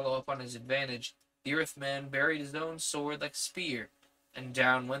could follow up on his advantage, the Earthman buried his own sword like a spear, and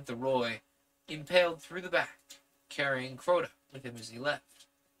down went the Roy, impaled through the back, carrying Crota with him as he left.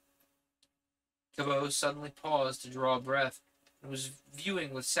 Cabot suddenly paused to draw breath, and was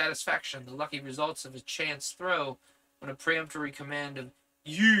viewing with satisfaction the lucky results of his chance throw, when a peremptory command of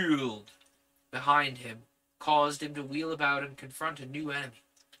 "Yield!" behind him caused him to wheel about and confront a new enemy.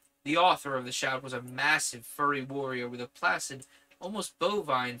 The author of the shout was a massive furry warrior with a placid, almost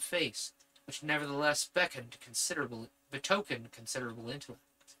bovine face, which nevertheless betokened considerable intellect.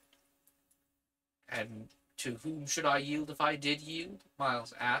 And to whom should I yield if I did yield?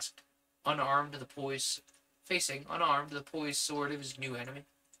 Miles asked, facing unarmed the poised sword of his new enemy.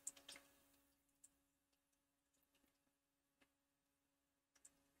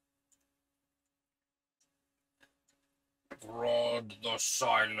 Grodd the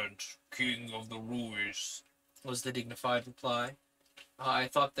Silent, King of the Ruiz, was the dignified reply. I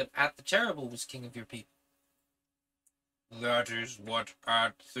thought that At the Terrible was king of your people. That is what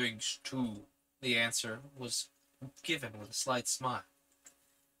At thinks too. The answer was given with a slight smile.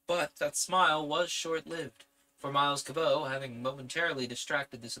 But that smile was short-lived, for Miles Cabot, having momentarily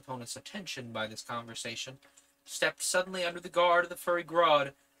distracted this opponent's attention by this conversation, stepped suddenly under the guard of the furry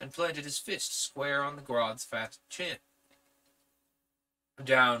Grodd and planted his fist square on the Grodd's fat chin.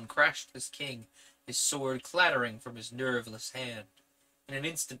 Down crashed this king, his sword clattering from his nerveless hand. In an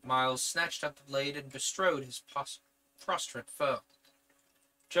instant Miles snatched up the blade and bestrode his prostrate foe.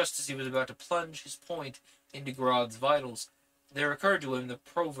 Just as he was about to plunge his point into Grodd's vitals, there occurred to him the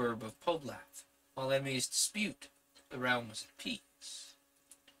proverb of Poblath: while enemies dispute, the realm was at peace.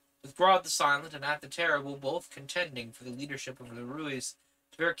 With Grodd the Silent and At the Terrible both contending for the leadership of the Ruiz,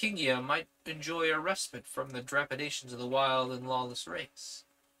 Verkingia might enjoy a respite from the trepidations of the wild and lawless race.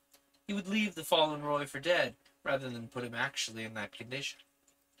 He would leave the fallen Roy for dead, rather than put him actually in that condition.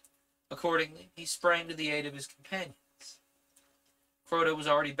 Accordingly, he sprang to the aid of his companions. Crota was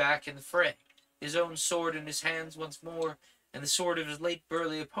already back in the fray, his own sword in his hands once more, and the sword of his late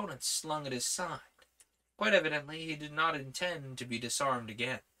burly opponent slung at his side. Quite evidently, he did not intend to be disarmed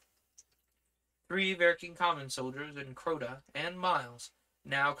again. 3 Verking common soldiers and Crota and Miles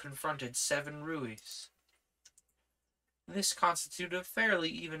now confronted 7 Ruiz. This constituted a fairly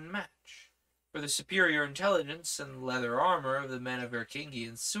even match, for the superior intelligence and leather armor of the men of Verkingi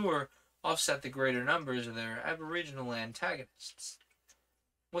and Sur offset the greater numbers of their aboriginal antagonists.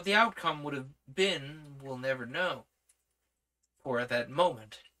 What the outcome would have been we'll never know, for at that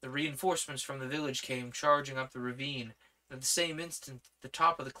moment the reinforcements from the village came charging up the ravine, and at the same instant the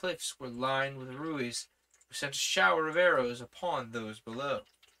top of the cliffs were lined with Ruiz, who sent a shower of arrows upon those below.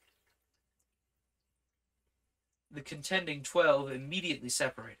 The contending 12 immediately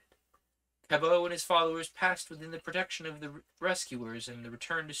separated. Cabot and his followers passed within the protection of the rescuers, and the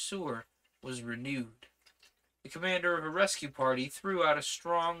return to Sur was renewed. The commander of a rescue party threw out a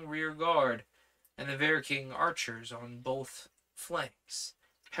strong rear guard, and the Verking archers on both flanks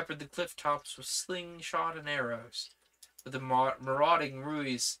peppered the cliff tops with slingshot and arrows, but the marauding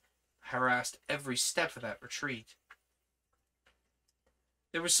Ruiz harassed every step of that retreat.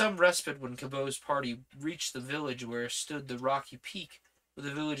 There was some respite when Cabot's party reached the village where stood the rocky peak with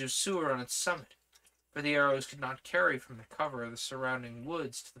the village of Sur on its summit, for the arrows could not carry from the cover of the surrounding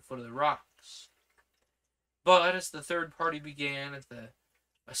woods to the foot of the rocks. But as the third party began the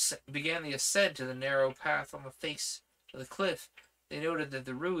ascent to the narrow path on the face of the cliff, they noted that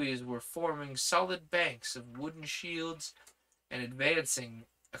the Ruiz were forming solid banks of wooden shields and advancing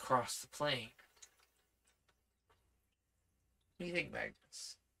across the plain. What do you think,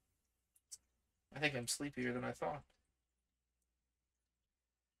 Magnus? I think I'm sleepier than I thought.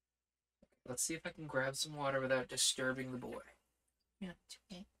 Let's see if I can grab some water without disturbing the boy. Yeah, it's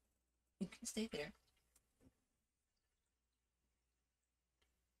okay. You can stay there.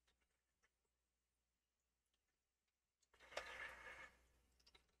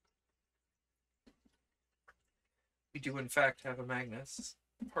 We do, in fact, have a Magnus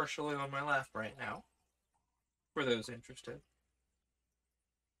partially on my lap right now, for those interested.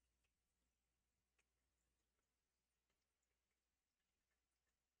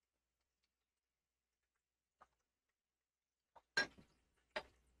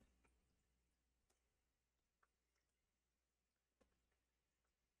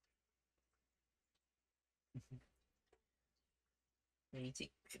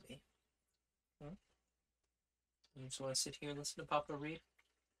 Easy, baby. You just want to sit here and listen to Papa read?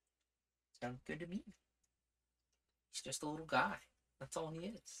 Sounds good to me. He's just a little guy. That's all he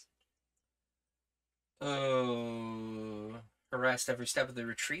is. Oh, harassed every step of the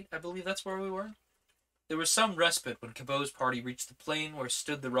retreat. I believe that's where we were. There was some respite when Cabot's party reached the plain where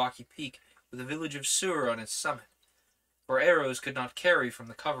stood the rocky peak with the village of Sur on its summit, for arrows could not carry from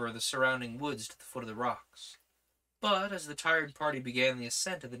the cover of the surrounding woods to the foot of the rocks. But as the tired party began the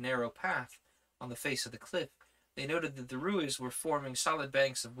ascent of the narrow path on the face of the cliff, they noted that the Ruiz were forming solid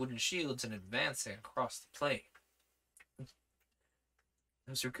banks of wooden shields and advancing across the plain.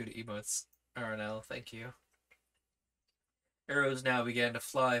 Those are good emotes, RNL, thank you. Arrows now began to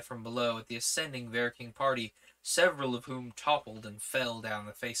fly from below at the ascending Verking party, several of whom toppled and fell down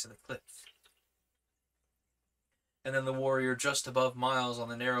the face of the cliff. And then the warrior just above Miles on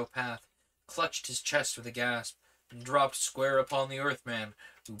the narrow path clutched his chest with a gasp and dropped square upon the Earthman,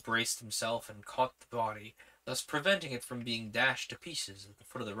 who braced himself and caught the body, thus preventing it from being dashed to pieces at the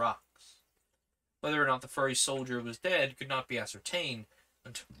foot of the rocks. Whether or not the furry soldier was dead could not be ascertained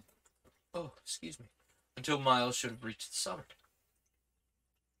until Miles should have reached the summit.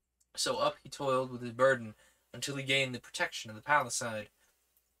 So up he toiled with his burden until he gained the protection of the palisade,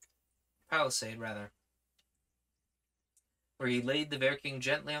 where he laid the Verking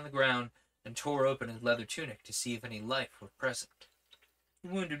gently on the ground and tore open his leather tunic to see if any life were present. The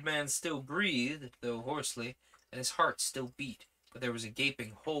wounded man still breathed, though hoarsely, and his heart still beat, but there was a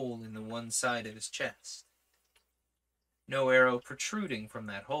gaping hole in the one side of his chest. No arrow protruding from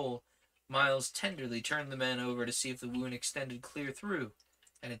that hole, Miles tenderly turned the man over to see if the wound extended clear through,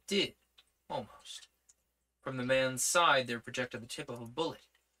 and it did, almost. From the man's side there projected the tip of a bullet,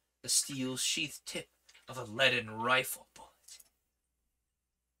 the steel-sheathed tip of a leaden rifle bullet.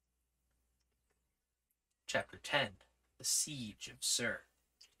 Chapter 10. The Siege of Sur.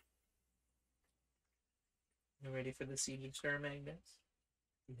 You ready for the Siege of Sur, Magnus?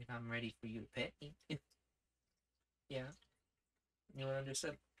 You think I'm ready for you to pet me? Yeah? You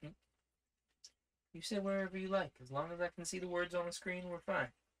understood? You say wherever you like. As long as I can see the words on the screen, we're fine.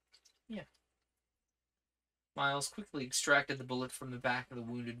 Yeah. Miles quickly extracted the bullet from the back of the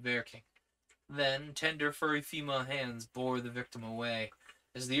wounded Verking. Then, tender, furry female hands bore the victim away,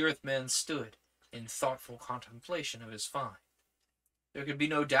 as the Earthman stood in thoughtful contemplation of his find. There could be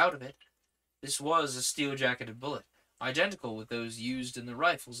no doubt of it. This was a steel-jacketed bullet, identical with those used in the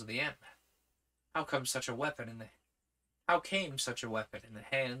rifles of the Ant-Man. How came such a weapon in the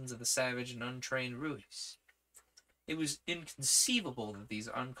hands of the savage and untrained Ruiz? It was inconceivable that these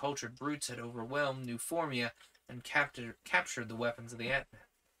uncultured brutes had overwhelmed New Formia and captured the weapons of the Ant-Man.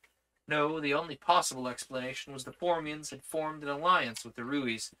 No, the only possible explanation was the Formians had formed an alliance with the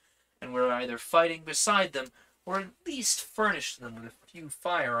Ruiz, and were either fighting beside them, or at least furnished them with a few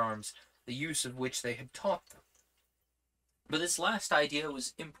firearms, the use of which they had taught them. But this last idea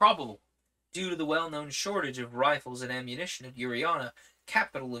was improbable, due to the well-known shortage of rifles and ammunition at Uriana,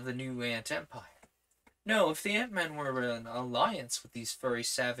 capital of the new Ant Empire. No, if the Ant-Men were in alliance with these furry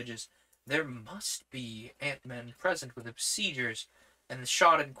savages, there must be Ant-Men present with the besiegers, and the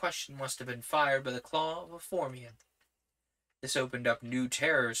shot in question must have been fired by the claw of a Formian. This opened up new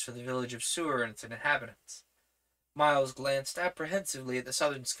terrors for the village of Sur and its inhabitants. Miles glanced apprehensively at the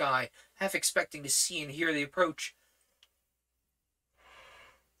southern sky, half expecting to see and hear the approach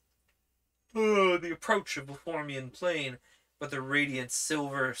of a Formian plane, but the radiant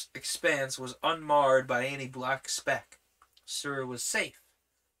silver expanse was unmarred by any black speck. Sur was safe,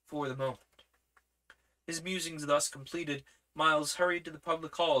 for the moment. His musings thus completed, Miles hurried to the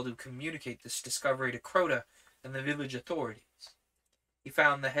public hall to communicate this discovery to Crota and the village authorities. He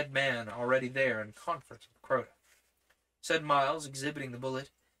found the head man already there in conference with Crota. Said Miles, exhibiting the bullet,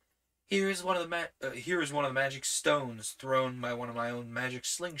 Here is one of the magic stones thrown by one of my own magic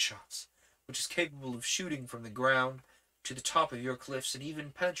slingshots, which is capable of shooting from the ground to the top of your cliffs and even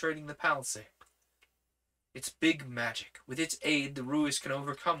penetrating the palisade. It's big magic. With its aid, the Ruiz can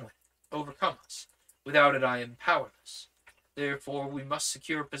overcome us. Without it, I am powerless. Therefore, we must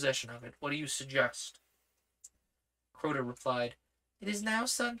secure possession of it. What do you suggest? Crota replied, It is now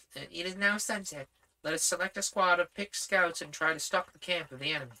sunset. Let us select a squad of picked scouts and try to stalk the camp of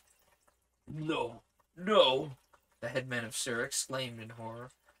the enemy. No, The headman of Sur exclaimed in horror.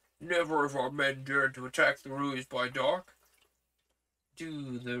 never have our men dared to attack the Ruiz by dark.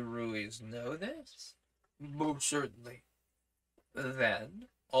 Do the Ruiz know this? Most certainly. Then,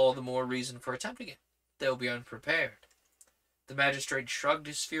 all the more reason for attempting it. They'll be unprepared. The magistrate shrugged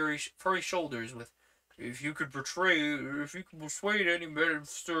his furry shoulders with, If you could persuade any men of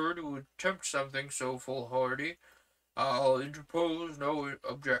Sur to attempt something so foolhardy, I'll interpose no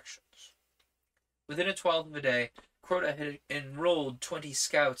objections. Within a twelfth of a day, Crota had enrolled 20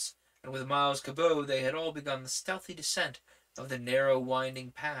 scouts, and with Miles Cabot they had all begun the stealthy descent of the narrow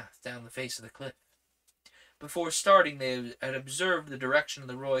winding path down the face of the cliff. Before starting, they had observed the direction of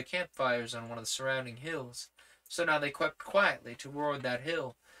the Roy campfires on one of the surrounding hills, so now they crept quietly toward that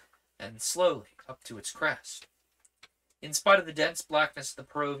hill, and slowly up to its crest. In spite of the dense blackness of the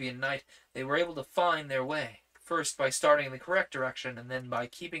Peruvian night, they were able to find their way, first by starting in the correct direction, and then by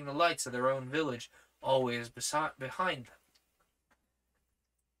keeping the lights of their own village always behind them.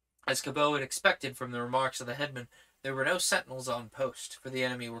 As Cabot had expected from the remarks of the headman, there were no sentinels on post, for the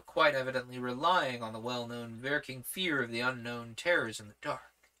enemy were quite evidently relying on the well-known Verking fear of the unknown terrors in the dark.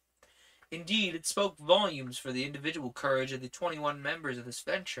 Indeed, it spoke volumes for the individual courage of the 21 members of this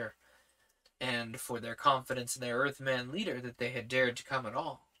venture, and for their confidence in their Earthman leader that they had dared to come at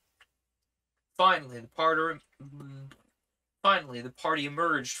all. Finally, the party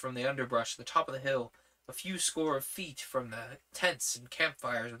emerged from the underbrush at the top of the hill, a few score of feet from the tents and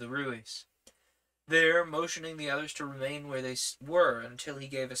campfires of the Ruiz. There, motioning the others to remain where they were until he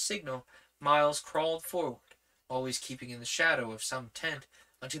gave a signal, Miles crawled forward, always keeping in the shadow of some tent,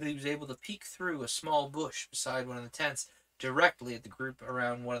 until he was able to peek through a small bush beside one of the tents, directly at the group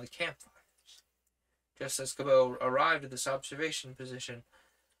around one of the campfires. Just as Cabot arrived at this observation position,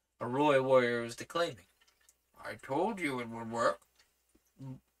 a Roy warrior was declaiming, I told you it would work,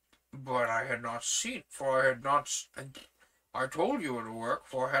 but I had not seen, for I had not. I told you it would work,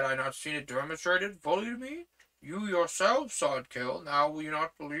 for had I not seen it demonstrated fully to me? You yourself saw it kill. Now will you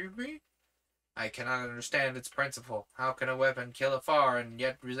not believe me? I cannot understand its principle. How can a weapon kill afar and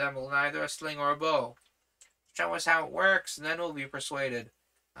yet resemble neither a sling or a bow? Show us how it works, and then we'll be persuaded.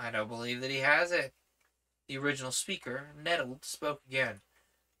 I don't believe that he has it. The original speaker, nettled, spoke again.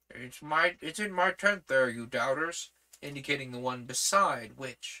 It's in my tent there, you doubters, indicating the one beside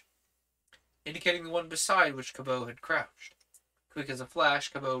which Cabot had crouched. Quick as a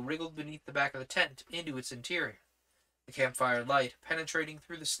flash, Cabot wriggled beneath the back of the tent into its interior. The campfire light, penetrating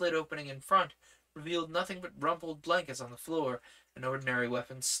through the slit opening in front, revealed nothing but rumpled blankets on the floor and ordinary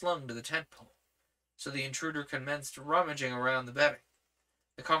weapons slung to the tent pole. So the intruder commenced rummaging around the bedding.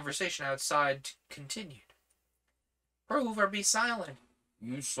 The conversation outside continued. Prove or be silent.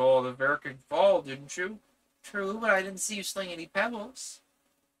 You saw the Verkin fall, didn't you? True, but I didn't see you sling any pebbles.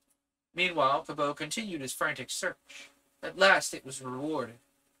 Meanwhile, Cabot continued his frantic search. At last it was rewarded.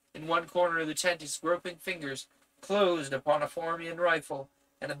 In one corner of the tent his groping fingers closed upon a Formian rifle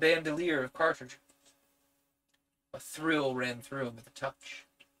and a bandolier of cartridges. A thrill ran through him at the touch.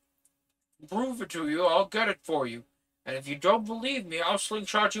 Prove it to you, I'll get it for you. And if you don't believe me, I'll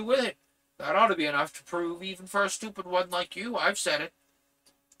slingshot you with it. That ought to be enough to prove, even for a stupid one like you. I've said it.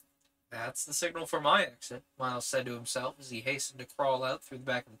 That's the signal for my exit, Miles said to himself as he hastened to crawl out through the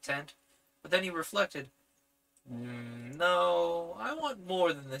back of the tent. But then he reflected, no, I want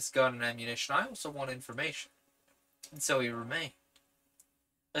more than this gun and ammunition. I also want information. And so he remained.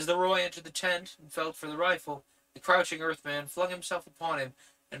 As the Roy entered the tent and felt for the rifle, the crouching Earthman flung himself upon him,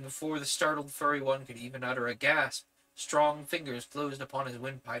 and before the startled furry one could even utter a gasp, strong fingers closed upon his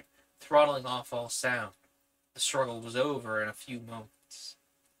windpipe, throttling off all sound. The struggle was over in a few moments.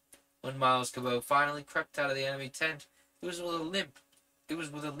 When Miles Cabot finally crept out of the enemy tent, it was with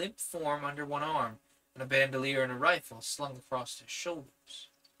a limp form under one arm, and a bandolier and a rifle slung across his shoulders.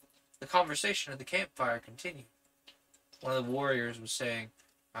 The conversation at the campfire continued. One of the warriors was saying,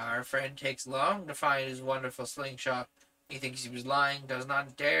 Our friend takes long to find his wonderful slingshot. He thinks he was lying, does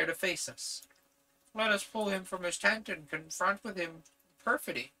not dare to face us. Let us pull him from his tent and confront with him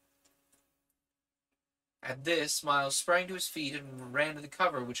perfidy. At this, Miles sprang to his feet and ran to the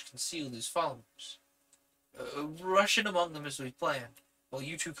cover which concealed his followers. Rush in among them as we planned, while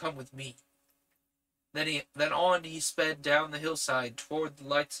you two come with me. Then on he sped down the hillside toward the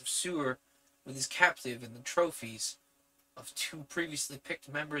lights of Sewer with his captive and the trophies of 2 previously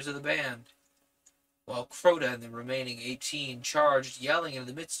picked members of the band, while Crota and the remaining 18 charged, yelling into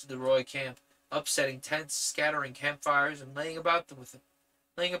the midst of the Roy camp, upsetting tents, scattering campfires, and laying about them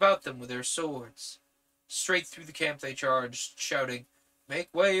with their swords. Straight through the camp they charged, shouting,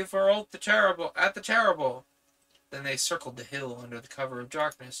 Make way for at the Terrible! Then they circled the hill under the cover of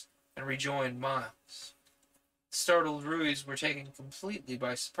darkness and rejoined Miles. The startled Ruiz were taken completely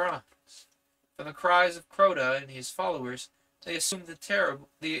by surprise. From the cries of Crota and his followers, they assumed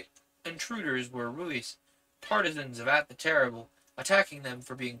the intruders were Ruiz, partisans of At the Terrible, attacking them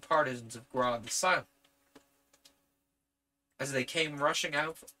for being partisans of Grodd the Silent. As they came rushing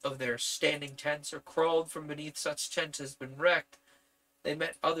out of their standing tents or crawled from beneath such tents as had been wrecked, they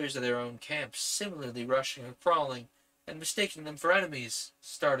met others of their own camp, similarly rushing or crawling, and mistaking them for enemies,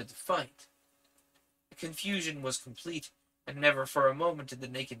 started to fight. The confusion was complete, and never for a moment did the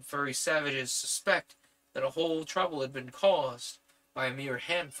naked furry savages suspect that a whole trouble had been caused by a mere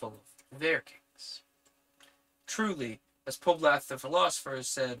handful of Verkings. Truly, as Poblath the philosopher has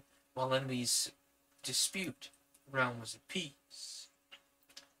said, while enemies dispute, the realm was at peace.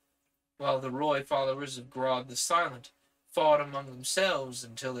 While the Roy followers of Grodd the Silent fought among themselves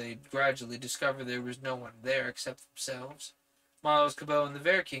until they gradually discovered there was no one there except themselves, Miles Cabot and the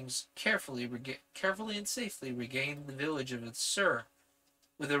Verkings carefully and safely regained the village of Sur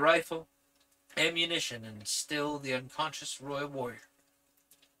with a rifle, ammunition, and still the unconscious Roy warrior.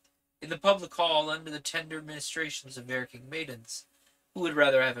 In the public hall, under the tender ministrations of Verking maidens, who would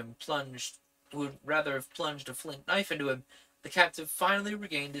rather have plunged a flint knife into him, the captive finally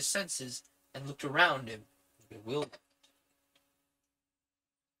regained his senses and looked around him in bewilderment.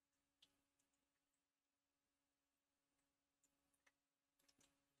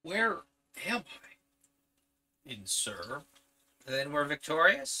 Where am I? In Sir. Then we're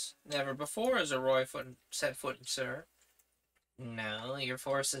victorious? Never before has a Roy set foot in Sir. No, your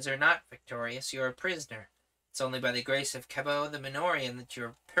forces are not victorious. You're a prisoner. It's only by the grace of Cabot the Minorian that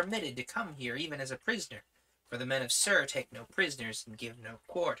you're permitted to come here, even as a prisoner. For the men of Sir take no prisoners and give no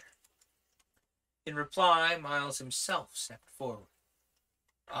quarter. In reply, Miles himself stepped forward.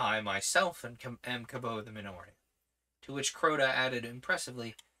 I myself am Cabot the Minorian. To which Crota added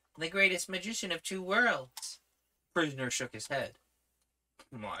impressively, the greatest magician of 2 worlds. The prisoner shook his head.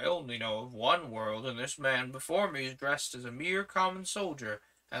 I only know of 1 world, and this man before me is dressed as a mere common soldier,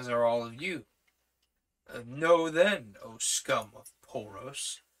 as are all of you. Know then, O scum of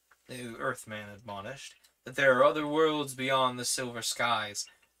Poros, the Earthman admonished, that there are other worlds beyond the silver skies,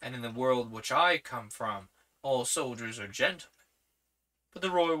 and in the world which I come from, all soldiers are gentlemen. But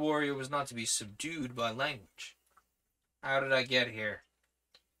the Roy warrior was not to be subdued by language. How did I get here?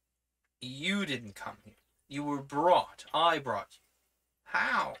 You didn't come here. You were brought. I brought you.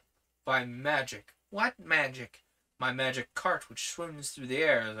 How? By magic. What magic? My magic cart which swims through the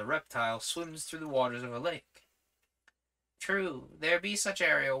air as a reptile swims through the waters of a lake. True, there be such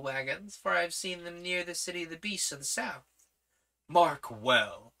aerial wagons, for I have seen them near the city of the beasts of the south. Mark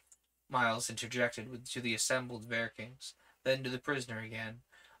well, Miles interjected to the assembled Vikings, then to the prisoner again.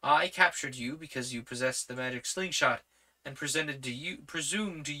 I captured you because you possessed the magic slingshot, and presumed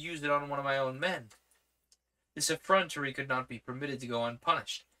to use it on one of my own men. This effrontery could not be permitted to go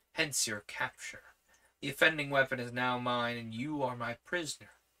unpunished, hence your capture. The offending weapon is now mine, and you are my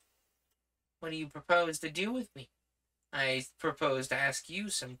prisoner. What do you propose to do with me? I propose to ask you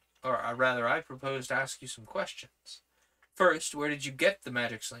some questions. First, where did you get the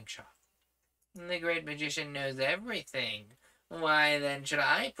magic slingshot? The great magician knows everything. Why, then, should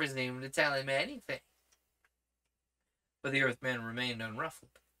I presume to tell him anything? But the Earthman remained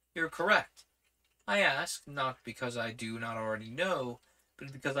unruffled. You're correct. I ask, not because I do not already know,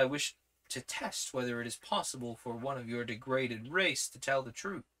 but because I wish to test whether it is possible for one of your degraded race to tell the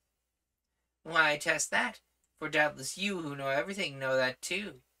truth. Why test that? For doubtless you who know everything know that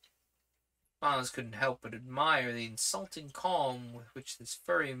too. Miles couldn't help but admire the insulting calm with which this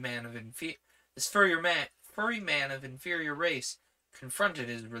furry man of inferior race confronted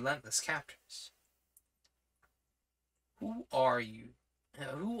his relentless captors. Who are you?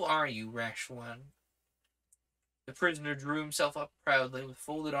 Who are you, rash one? The prisoner drew himself up proudly with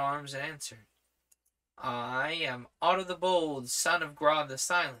folded arms and answered, I am Otto the Bold, son of Grod the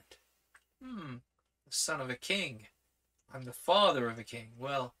Silent. The son of a king. I'm the father of a king.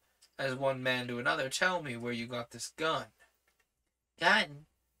 Well, as one man to another, tell me where you got this gun. Gun?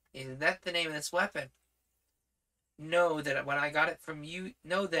 Is that the name of this weapon? Know then that I got it from you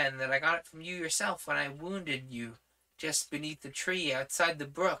yourself when I wounded you just beneath the tree outside the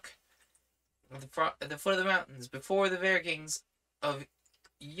brook, at the foot of the mountains, before the Vikings of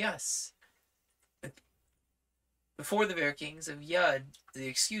Yud, the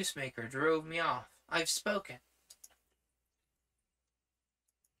excuse maker, drove me off. I've spoken.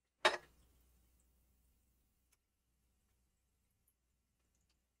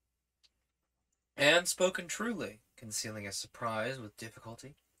 And spoken truly, concealing his surprise with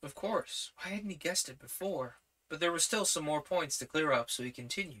difficulty. Of course, why hadn't he guessed it before? But there were still some more points to clear up, so he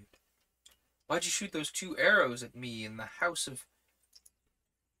continued. Why'd you shoot those 2 arrows at me in the house of...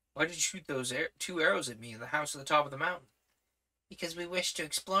 Why did you shoot those 2 arrows at me in the house at the top of the mountain? Because we wished to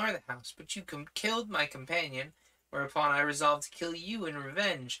explore the house, but you killed my companion, whereupon I resolved to kill you in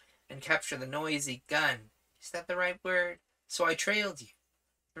revenge and capture the noisy gun. Is that the right word? So I trailed you.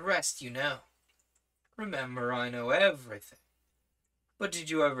 The rest you know. Remember, I know everything. But did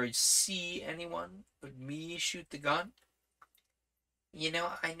you ever see anyone but me shoot the gun? You know,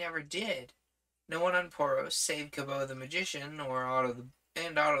 I never did. No one on Poros, save Cabot the Magician or Otto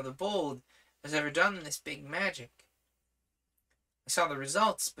the Bold, has ever done this big magic. I saw the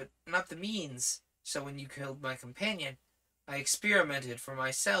results, but not the means, so when you killed my companion, I experimented for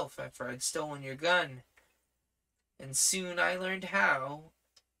myself after I'd stolen your gun. And soon I learned how,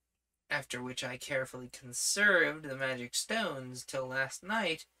 after which I carefully conserved the magic stones till last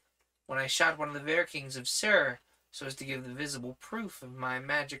night, when I shot one of the Vikings of Sir, so as to give the visible proof of my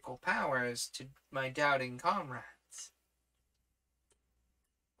magical powers to my doubting comrades.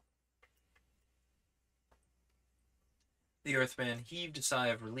 The Earthman heaved a sigh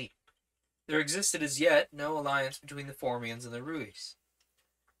of relief. There existed as yet no alliance between the Formians and the Ruis.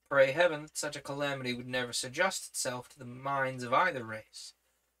 Pray heaven that such a calamity would never suggest itself to the minds of either race,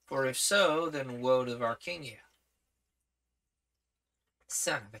 For if so, then woe to Varkingia.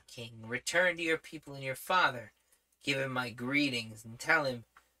 Son of a king, return to your people and your father. Give him my greetings and tell him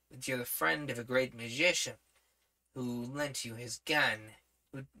that you're the friend of a great magician who lent you his gun,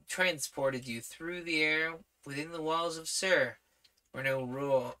 who transported you through the air within the walls of Sur, where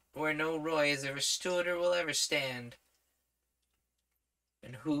no Roy has ever stood or will ever stand,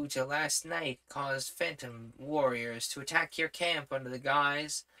 and who till last night caused phantom warriors to attack your camp under the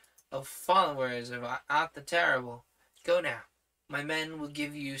guise of followers of At the Terrible. Go now. My men will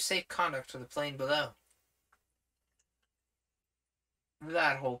give you safe conduct to the plain below.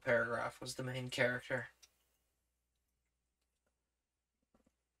 That whole paragraph was the main character.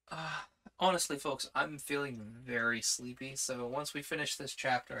 Honestly, folks, I'm feeling very sleepy, so once we finish this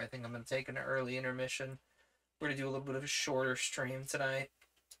chapter, I think I'm going to take an early intermission. We're going to do a little bit of a shorter stream tonight.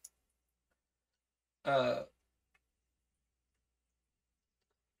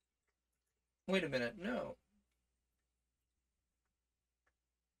 Wait a minute, no.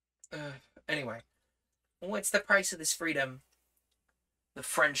 Anyway, What's the price of this freedom? the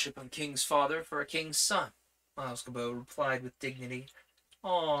friendship of a king's father for a king's son, Miles Cabot replied with dignity.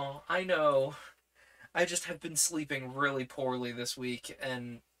 "Aw, I know. I just have been sleeping really poorly this week,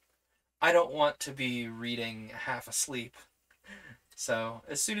 and I don't want to be reading half asleep. So,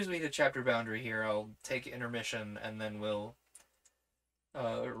 as soon as we hit a chapter boundary here, I'll take intermission, and then we'll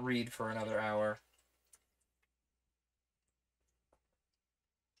read for another hour."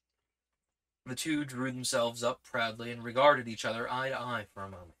 The two drew themselves up proudly and regarded each other eye to eye for a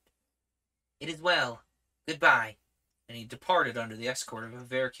moment. It is well. Goodbye. And he departed under the escort of a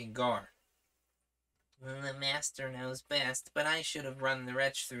Verking guard. The master knows best, but I should have run the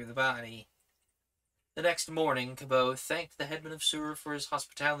wretch through the body. The next morning, Cabot thanked the headman of Sur for his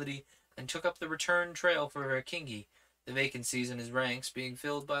hospitality and took up the return trail for Verkingi, the vacancies in his ranks being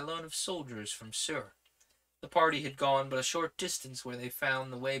filled by a loan of soldiers from Sur. The party had gone but a short distance where they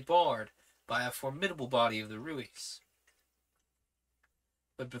found the way barred by a formidable body of the Ruiz.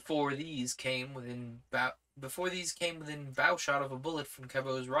 But before these came within bowshot of a bullet from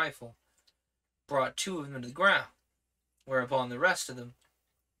Cabot's rifle, brought two of them to the ground, whereupon the rest of them,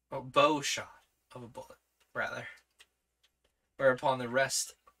 bowshot of a bullet, rather, whereupon the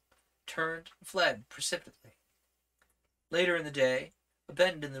rest turned and fled precipitately. Later in the day, a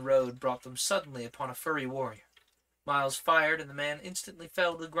bend in the road brought them suddenly upon a furry warrior. Miles fired, and the man instantly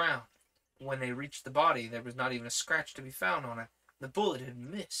fell to the ground. When they reached the body, there was not even a scratch to be found on it. The bullet had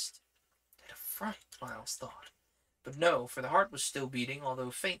missed. What a fright, Miles thought. But no, for the heart was still beating, although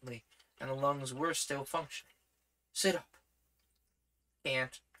faintly, and the lungs were still functioning. "Sit up."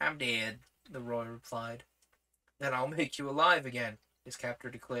 Can't. I'm dead, the Roy replied. "Then I'll make you alive again," his captor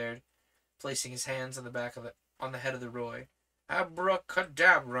declared, placing his hands on the head of the Roy.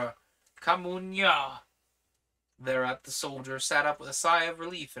 "Abracadabra, Camunya." Thereat the soldier sat up with a sigh of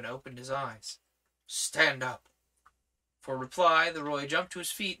relief and opened his eyes. "Stand up." For reply, the Roy jumped to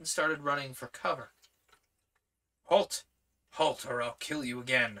his feet and started running for cover. "Halt! Halt, or I'll kill you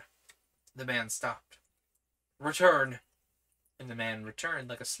again." The man stopped. "Return." And the man returned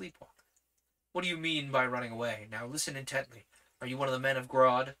like a sleepwalker. "What do you mean by running away? Now listen intently. Are you one of the men of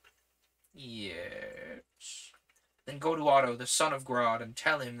Grodd?" "Yes." "Then go to Otto, the son of Grodd, and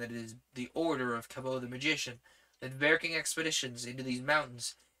tell him that it is the order of Cabot the magician that Verking expeditions into these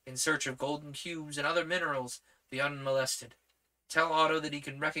mountains in search of golden cubes and other minerals be unmolested. Tell Otto that he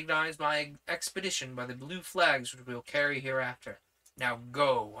can recognize my expedition by the blue flags which we will carry hereafter. Now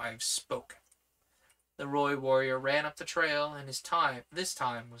go, I've spoken." The Roy warrior ran up the trail, and this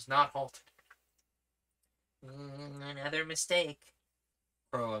time was not halted. Another mistake,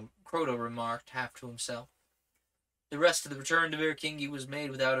 Croto remarked, half to himself. The rest of the return to Verkingi was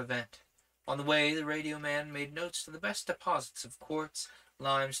made without event. On the way, the radio man made notes to the best deposits of quartz,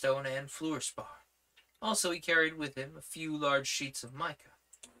 limestone, and fluorspar. Also, he carried with him a few large sheets of mica.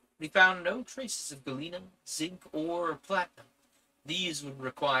 But he found no traces of galena, zinc, or platinum. These would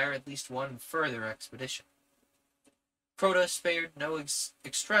require at least one further expedition. Crota spared no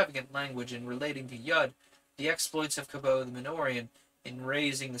extravagant language in relating to Yud the exploits of Cabot the Minorian in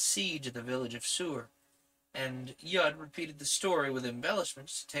raising the siege of the village of Sur, and Yud repeated the story with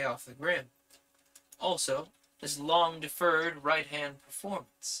embellishments to take off the grim. Also, his long-deferred right-hand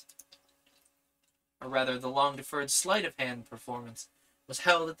performance, or rather the long-deferred sleight-of-hand performance, was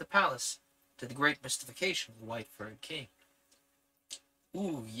held at the palace, to the great mystification of the white-furred king.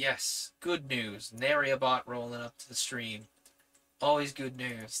 Ooh, yes, good news. Nary a bot rolling up to the stream. Always good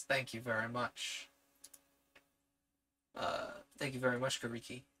news. Thank you very much. Thank you very much,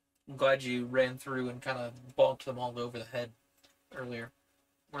 Kariki. I'm glad you ran through and kind of bonked them all over the head earlier.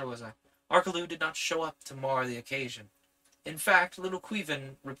 Where was I? Arkaloo did not show up to mar the occasion. In fact, little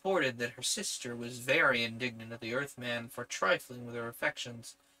Queven reported that her sister was very indignant at the Earthman for trifling with her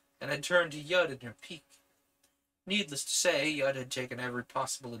affections, and had turned to Yud in her pique. Needless to say, Yud had taken every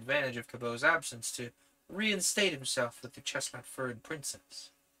possible advantage of Cabot's absence to reinstate himself with the chestnut-furred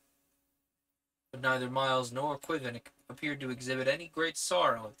princess. But neither Miles nor Quiven appeared to exhibit any great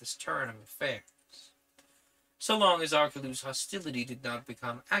sorrow at this turn of affairs. So long as Arkaloo's hostility did not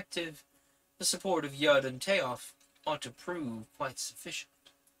become active, the support of Yud and Teof ought to prove quite sufficient.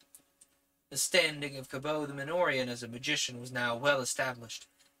 The standing of Cabot the Menorian as a magician was now well established,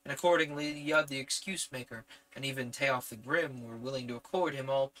 and accordingly Yud the Excuse-Maker and even Teof the Grim were willing to accord him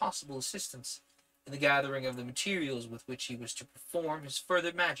all possible assistance in the gathering of the materials with which he was to perform his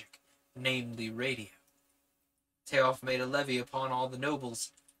further magic, namely radio. Teof made a levy upon all the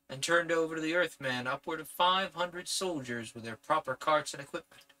nobles, and turned over to the Earthman upward of 500 soldiers with their proper carts and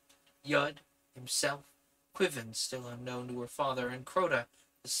equipment. Yud, himself, Quiven, still unknown to her father, and Crota,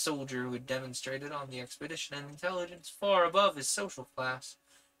 the soldier who had demonstrated on the expedition an intelligence far above his social class,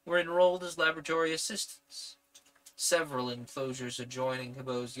 were enrolled as laboratory assistants. Several enclosures adjoining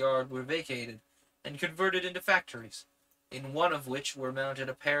Cabot's yard were vacated and converted into factories, in one of which were mounted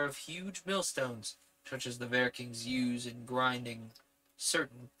a pair of huge millstones, such as the Verkings use in grinding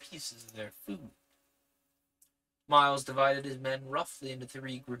certain pieces of their food. Miles divided his men roughly into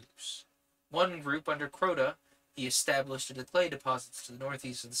 3 groups. One group under Crota he established at the clay deposits to the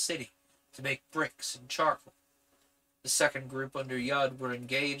northeast of the city to make bricks and charcoal. The second group under Yud were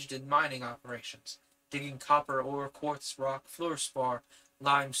engaged in mining operations, digging copper ore, quartz rock, fluorspar,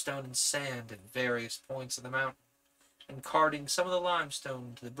 limestone, and sand at various points of the mountain, and carting some of the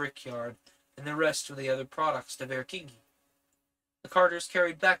limestone to the brickyard and the rest of the other products to Verkingi. The carters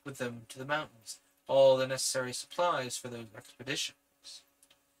carried back with them to the mountains all the necessary supplies for those expeditions.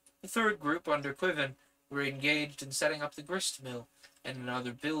 The third group, under Quiven, were engaged in setting up the grist mill and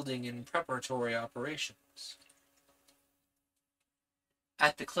another building in preparatory operations.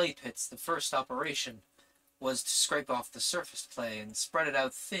 At the clay pits, the first operation was to scrape off the surface clay and spread it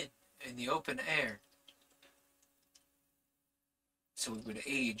out thin in the open air so it would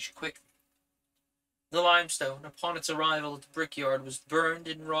age quickly. The limestone, upon its arrival at the brickyard, was burned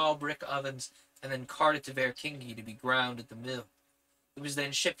in raw brick ovens and then carted to Verkingi to be ground at the mill. It was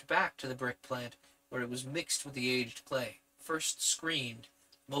then shipped back to the brick plant, where it was mixed with the aged clay, first screened,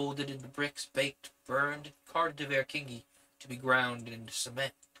 molded into bricks, baked, burned, and carted to Verkingi to be ground into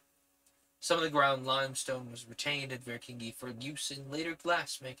cement. Some of the ground limestone was retained at Verkingi for use in later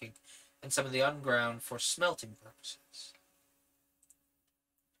glass making, and some of the unground for smelting purposes.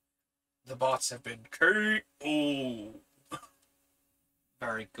 The bots have been K.O.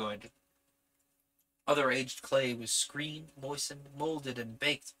 Very good. Other aged clay was screened, moistened, molded, and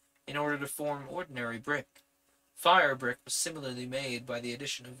baked in order to form ordinary brick. Fire brick was similarly made by the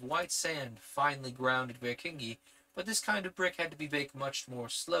addition of white sand finely ground at Verkingi, but this kind of brick had to be baked much more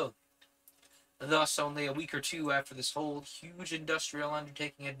slowly. Thus, only a week or 2 after this whole huge industrial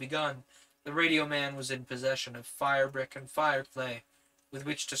undertaking had begun, the radio man was in possession of fire brick and fire clay, with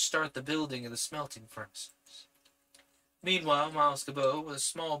which to start the building of the smelting furnaces. Meanwhile, Miles Cabot, with a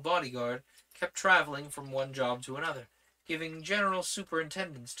small bodyguard, kept traveling from one job to another, giving general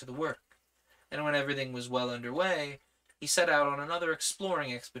superintendence to the work, and when everything was well under way, he set out on another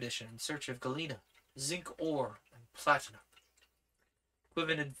exploring expedition in search of galena, zinc ore, and platinum.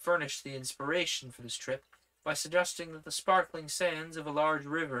 Quiven had furnished the inspiration for this trip by suggesting that the sparkling sands of a large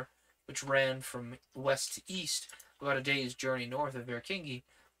river, which ran from west to east about a day's journey north of Verkingi,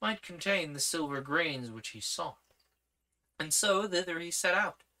 might contain the silver grains which he sought. And so thither he set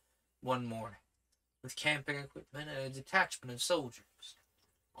out one morning, with camping equipment and a detachment of soldiers.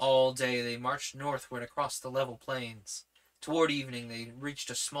 All day they marched northward across the level plains. Toward evening they reached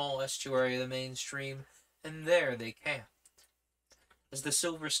a small estuary of the main stream, and there they camped. As the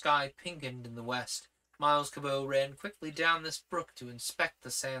silver sky pinkened in the west, Miles Cabot ran quickly down this brook to inspect the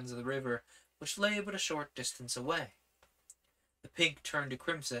sands of the river, which lay but a short distance away. The pink turned to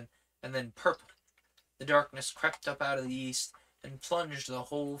crimson, and then purple. The darkness crept up out of the east, and plunged the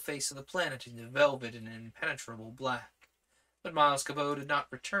whole face of the planet into velvet and impenetrable black. But Miles Cabot did not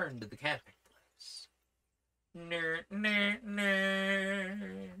return to the camping place.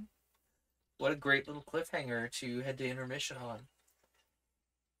 What a great little cliffhanger to head to intermission on.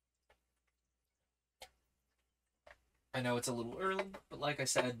 I know it's a little early, but like I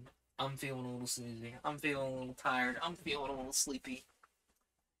said, I'm feeling a little sleepy. I'm feeling a little tired. I'm feeling a little sleepy.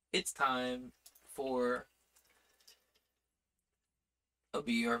 It's time for a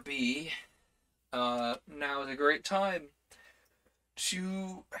BRB. Now is a great time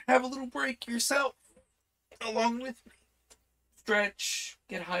to have a little break yourself along with me. Stretch,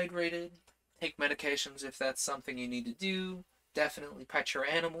 get hydrated, take medications if that's something you need to do. Definitely pet your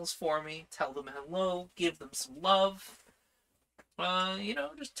animals for me. Tell them hello. Give them some love.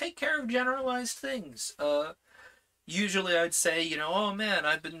 Just take care of generalized things. Usually I'd say, oh man,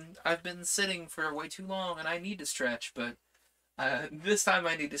 I've been sitting for way too long and I need to stretch, but this time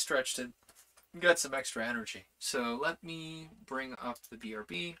I need to stretch to get some extra energy. So let me bring up the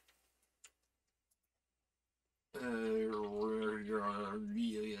BRB.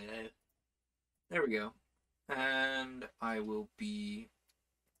 There we go. And I will be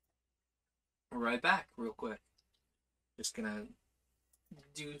right back real quick. Just gonna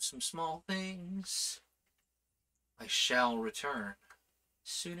do some small things. I shall return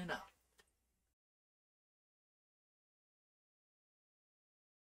soon enough.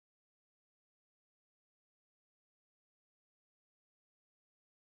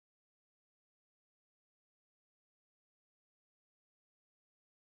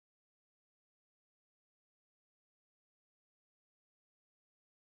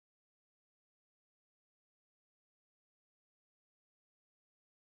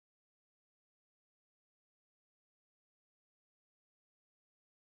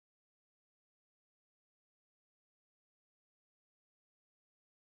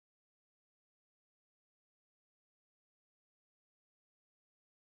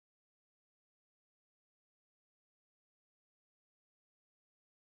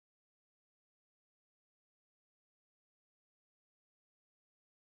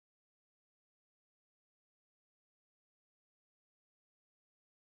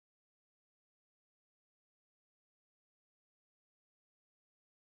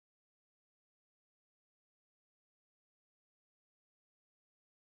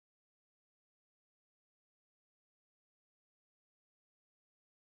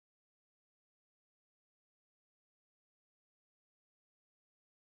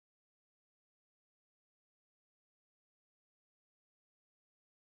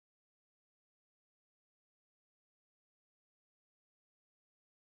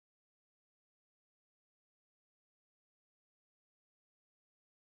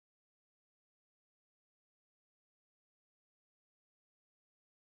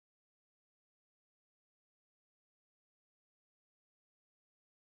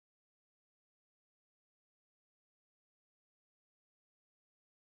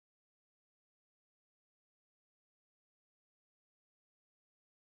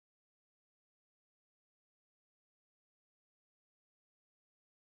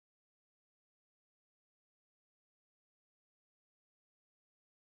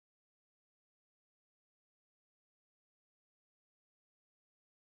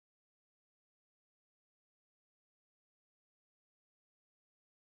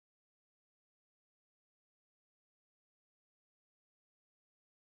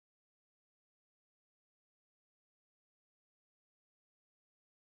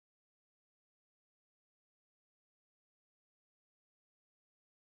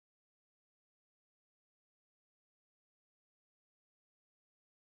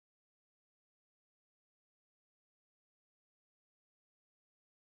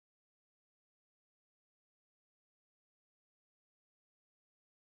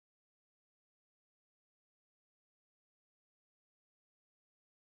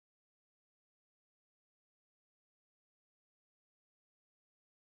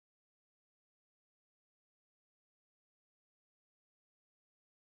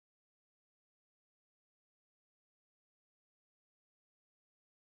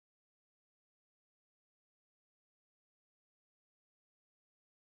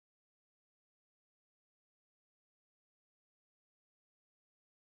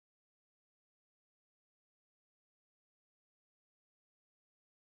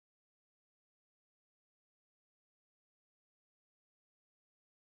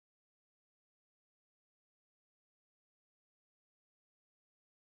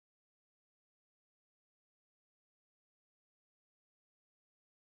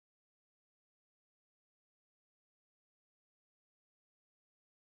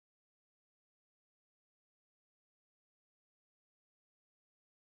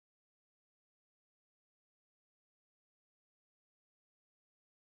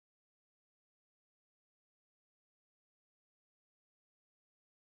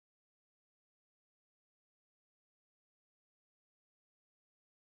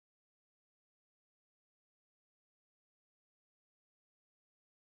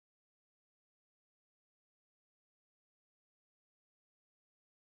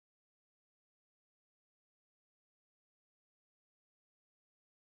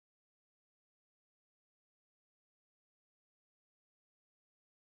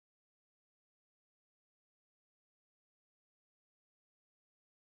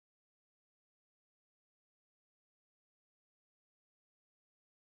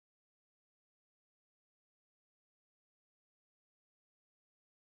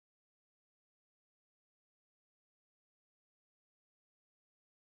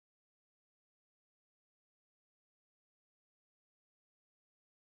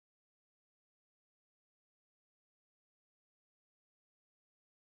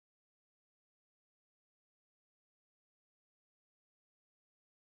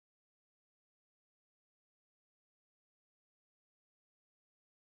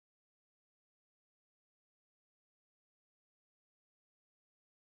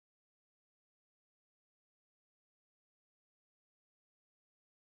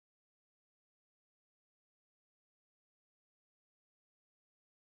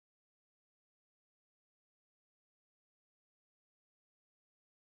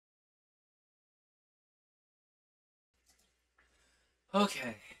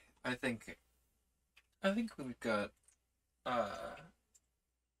 Okay, I think we've got uh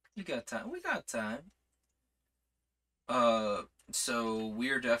we got time. We got time. Uh, so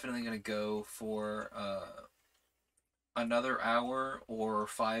we're definitely gonna go for another hour or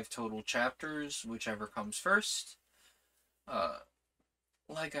 5 total chapters, whichever comes first. Uh,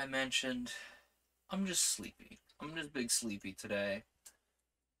 like I mentioned, I'm just sleepy. I'm just big sleepy today.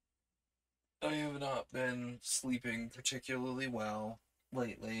 I have not been sleeping particularly well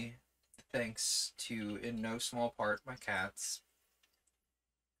lately, thanks to, in no small part, my cats,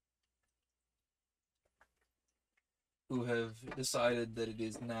 who have decided that it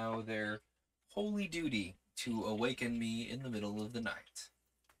is now their holy duty to awaken me in the middle of the night.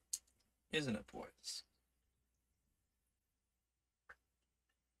 Isn't it, boys?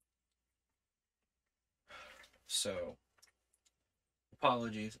 So,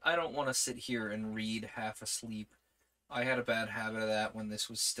 apologies. I don't want to sit here and read half asleep. I had a bad habit of that when this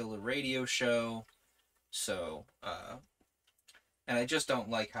was still a radio show. So, and I just don't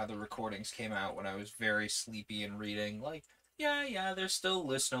like how the recordings came out when I was very sleepy and reading. Like, yeah, they're still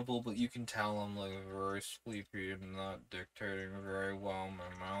listenable, but you can tell I'm like very sleepy and not dictating very well.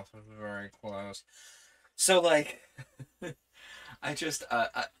 My mouth is very closed. So, like, I just,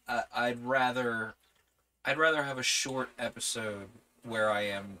 I'd rather have a short episode where I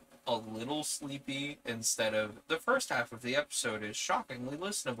am a little sleepy instead of the first half of the episode is shockingly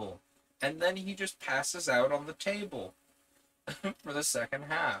listenable, and then he just passes out on the table for the second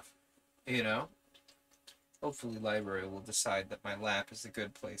half. You know, hopefully, library will decide that my lap is a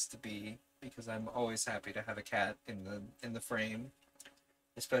good place to be because I'm always happy to have a cat in the frame,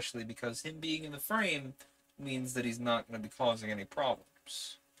 especially because him being in the frame means that he's not going to be causing any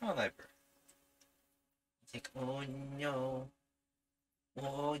problems. Oh, library. It's like, oh no.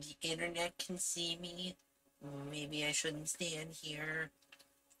 Oh, the internet can see me. Maybe I shouldn't stand here.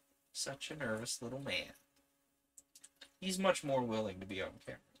 Such a nervous little man. He's much more willing to be on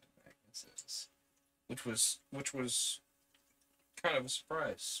camera than Magnus is, which was kind of a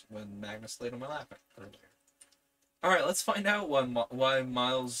surprise when Magnus laid on my lap earlier. All right, let's find out why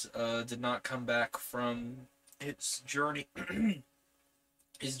Miles did not come back from his journey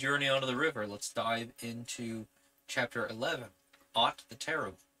his journey onto the river. Let's dive into chapter 11, Ott the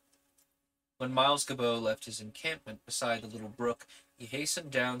Terrible. When Miles Cabot left his encampment beside the little brook, he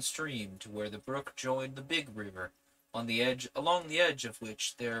hastened downstream to where the brook joined the big river, along the edge of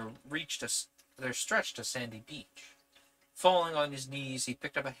which there stretched a sandy beach. Falling on his knees, he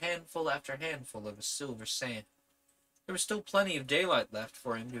picked up a handful after handful of a silver sand. There was still plenty of daylight left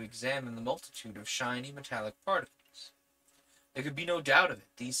for him to examine the multitude of shiny metallic particles. There could be no doubt of it.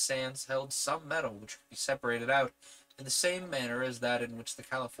 These sands held some metal which could be separated out in the same manner as that in which the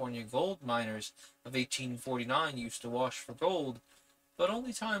California gold miners of 1849 used to wash for gold, but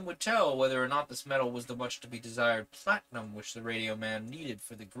only time would tell whether or not this metal was the much-to-be-desired platinum which the radio man needed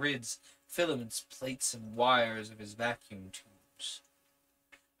for the grids, filaments, plates, and wires of his vacuum tubes.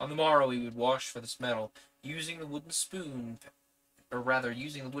 On the morrow he would wash for this metal, using the wooden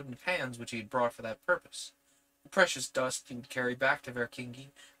pans which he had brought for that purpose. The precious dust he would carry back to Verkingi,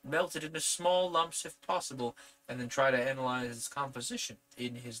 melted into small lumps if possible, and then try to analyze its composition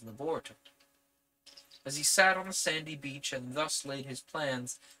in his laboratory. As he sat on the sandy beach and thus laid his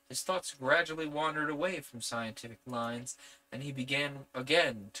plans, his thoughts gradually wandered away from scientific lines, and he began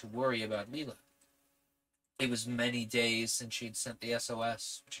again to worry about Leela. It was many days since she had sent the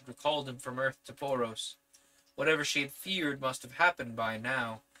SOS, which had recalled him from Earth to Poros. Whatever she had feared must have happened by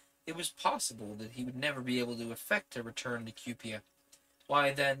now. It was possible that he would never be able to effect a return to Cupia. Why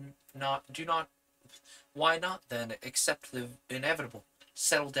not then accept the inevitable,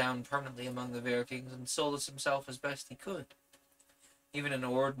 settle down permanently among the Verkings, and solace himself as best he could? Even an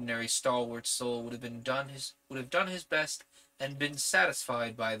ordinary stalwart soul would have done his best and been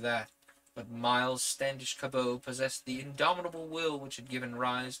satisfied by that. But Miles Standish Cabot possessed the indomitable will which had given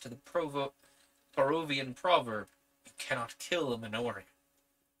rise to the Peruvian proverb, "You cannot kill a Minoria."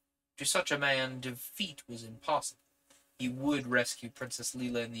 To such a man, defeat was impossible. He would rescue Princess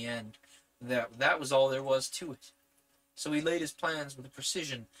Leela in the end. That was all there was to it. So he laid his plans with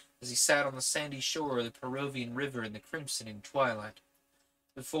precision as he sat on the sandy shore of the Peruvian river in the crimsoning twilight.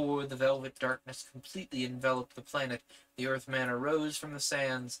 Before the velvet darkness completely enveloped the planet, the Earthman arose from the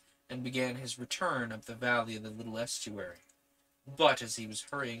sands and began his return up the valley of the little estuary. But as he was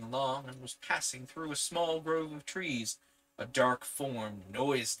hurrying along and was passing through a small grove of trees, a dark form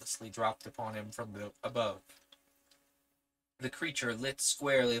noiselessly dropped upon him from above. The creature lit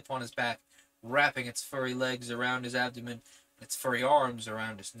squarely upon his back, wrapping its furry legs around his abdomen and its furry arms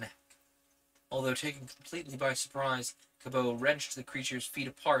around his neck. Although taken completely by surprise, Cabot wrenched the creature's feet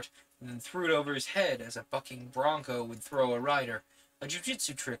apart and then threw it over his head as a bucking bronco would throw a rider, a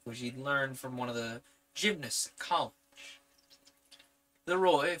jiu-jitsu trick which he'd learned from one of the gymnasts at college. The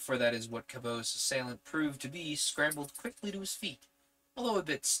Roy, for that is what Cabot's assailant proved to be, scrambled quickly to his feet, although a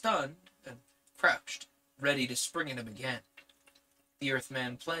bit stunned, and crouched, ready to spring at him again. The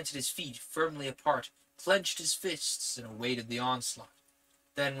Earthman planted his feet firmly apart, clenched his fists, and awaited the onslaught.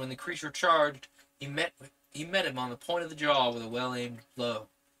 Then, when the creature charged, he met him on the point of the jaw with a well-aimed blow.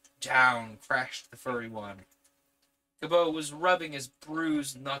 Down crashed the furry one. Cabot was rubbing his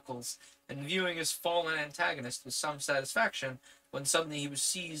bruised knuckles and viewing his fallen antagonist with some satisfaction when suddenly he was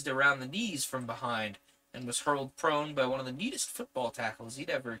seized around the knees from behind and was hurled prone by one of the neatest football tackles he'd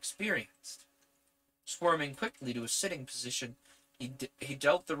ever experienced. Squirming quickly to a sitting position, he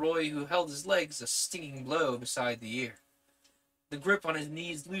dealt the Roy who held his legs a stinging blow beside the ear. The grip on his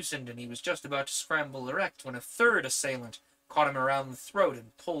knees loosened, and he was just about to scramble erect when a third assailant caught him around the throat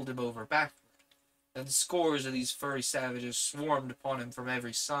and pulled him over backward. Then scores of these furry savages swarmed upon him from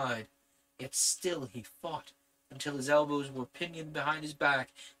every side. Yet still he fought, until his elbows were pinioned behind his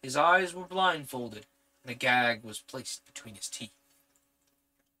back, his eyes were blindfolded, and a gag was placed between his teeth.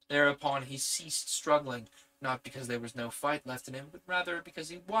 Thereupon he ceased struggling, not because there was no fight left in him, but rather because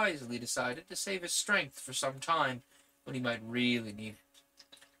he wisely decided to save his strength for some time when he might really need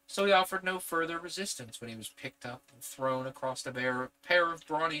it. So he offered no further resistance when he was picked up and thrown across a pair of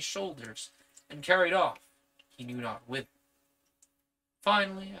brawny shoulders and carried off, he knew not whither.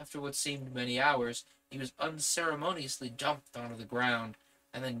 Finally, after what seemed many hours, he was unceremoniously dumped onto the ground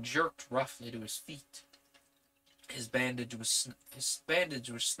and then jerked roughly to his feet. His bandage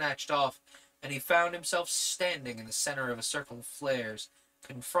was snatched off, and he found himself standing in the center of a circle of flares,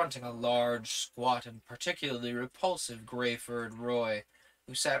 confronting a large, squat, and particularly repulsive gray-furred Roy,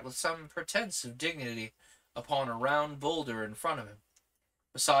 who sat with some pretense of dignity upon a round boulder in front of him.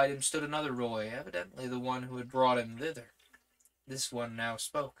 Beside him stood another Roy, evidently the one who had brought him thither. This one now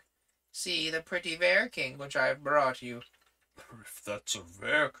spoke. "See the pretty Ver-King which I have brought you." If that's a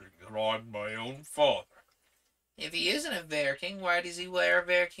Ver-King, then I'm my own father. "If he isn't a Ver-King, why does he wear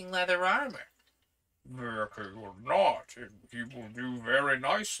Ver-King leather armor?" Ver-King or not, he will do very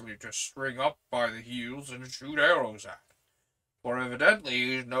nicely to spring up by the heels and shoot arrows at, for evidently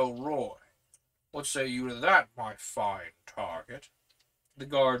he's no Roy. What say you to that, my fine target? The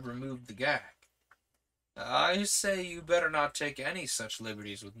guard removed the gag. "I say you better not take any such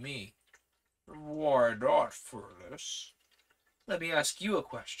liberties with me." Why not, Furless? Let me ask you a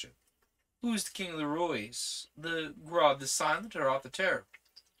question. Who's the king of the Roys? The Grob the Silent or Ot the Terrible?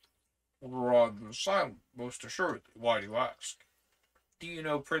 Rod the Silent, most assuredly. Why do you ask? Do you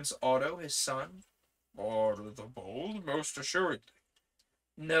know Prince Otto, his son? Otto the Bold, most assuredly.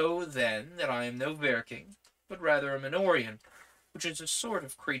 Know, then, that I am no Ver-King, but rather a Menorian, which is a sort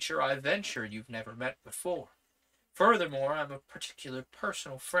of creature I venture you've never met before. Furthermore, I'm a particular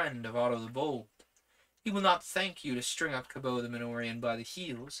personal friend of Otto the Bold. He will not thank you to string up Cabot the Menorian by the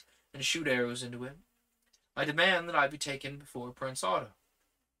heels and shoot arrows into him. I demand that I be taken before Prince Otto."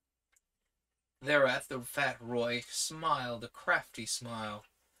 Thereat the fat Roy smiled a crafty smile.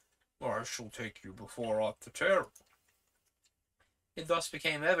 I shall take you before Ot the Terrible. It thus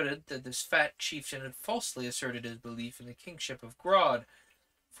became evident that this fat chieftain had falsely asserted his belief in the kingship of Grodd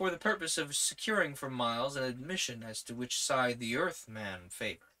for the purpose of securing from Miles an admission as to which side the Earthman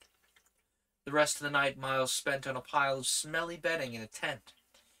favored. The rest of the night Miles spent on a pile of smelly bedding in a tent.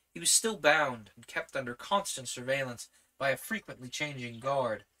 He was still bound and kept under constant surveillance by a frequently changing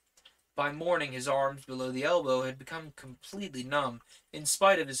guard. By morning his arms below the elbow had become completely numb, in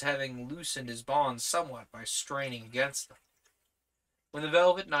spite of his having loosened his bonds somewhat by straining against them. When the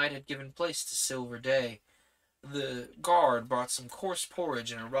velvet night had given place to silver day, the guard brought some coarse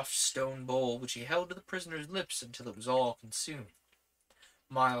porridge in a rough stone bowl, which he held to the prisoner's lips until it was all consumed.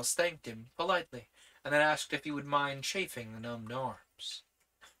 Miles thanked him politely, and then asked if he would mind chafing the numbed arms.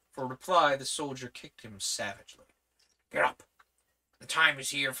 For reply, the soldier kicked him savagely. "Get up! The time is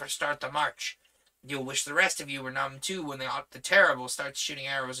here for start the march. You'll wish the rest of you were numb too when the Terrible starts shooting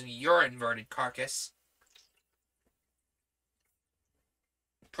arrows into your inverted carcass."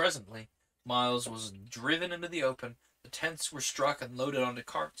 Presently, Miles was driven into the open, the tents were struck and loaded onto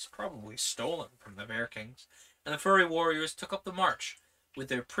carts, probably stolen from the Ver-Kings, and the furry warriors took up the march, with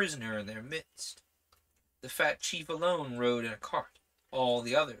their prisoner in their midst. The fat chief alone rode in a cart, all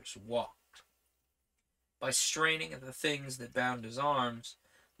the others walked. By straining at the things that bound his arms,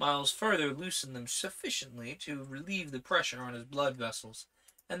 Miles further loosened them sufficiently to relieve the pressure on his blood vessels,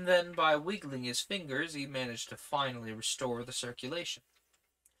 and then by wiggling his fingers he managed to finally restore the circulation.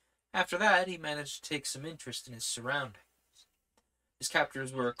 After that, he managed to take some interest in his surroundings. His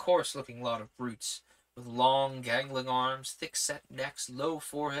captors were a coarse-looking lot of brutes, with long, gangling arms, thick-set necks, low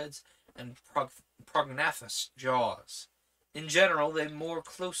foreheads, and prognathous jaws. In general, they more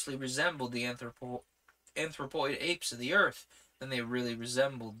closely resembled the anthropoid apes of the earth than they really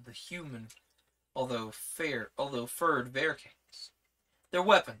resembled the human, although furred Vikings. Their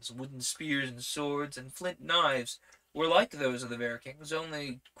weapons, wooden spears and swords, and flint knives, were like those of the Vikings,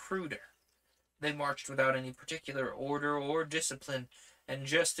 only cruder. They marched without any particular order or discipline, and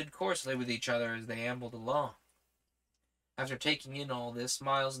jested coarsely with each other as they ambled along. After taking in all this,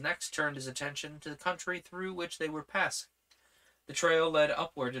 Miles next turned his attention to the country through which they were passing. The trail led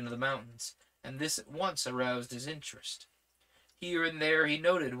upward into the mountains, and this at once aroused his interest. Here and there he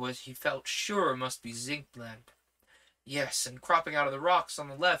noted what he felt sure must be zinc blende. Yes, and cropping out of the rocks on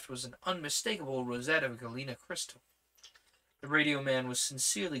the left was an unmistakable rosette of galena crystal. The radio man was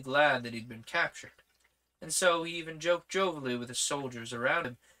sincerely glad that he'd been captured, and so he even joked jovially with the soldiers around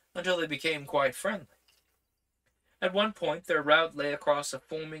him until they became quite friendly. At one point their route lay across a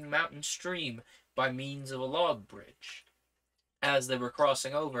foaming mountain stream by means of a log bridge. As they were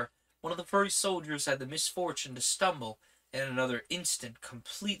crossing over, one of the furry soldiers had the misfortune to stumble, and in another instant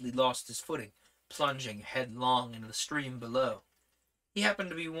completely lost his footing, plunging headlong into the stream below. He happened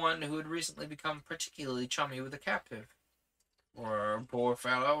to be one who had recently become particularly chummy with a captive. Well, poor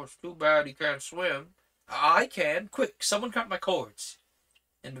fellow, it's too bad he can't swim. I can! Quick, someone cut my cords!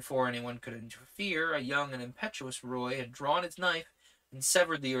 And before anyone could interfere, a young and impetuous Roy had drawn his knife and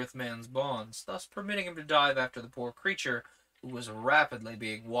severed the Earthman's bonds, thus permitting him to dive after the poor creature, who was rapidly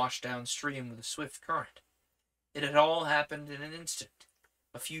being washed downstream with a swift current. It had all happened in an instant.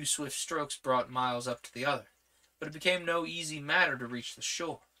 A few swift strokes brought Miles up to the other, but it became no easy matter to reach the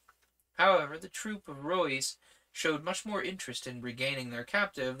shore. However, the troop of Roys showed much more interest in regaining their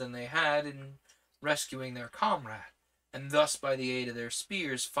captive than they had in rescuing their comrade, and thus by the aid of their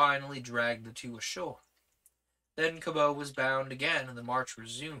spears finally dragged the two ashore. Then Cabot was bound again, and the march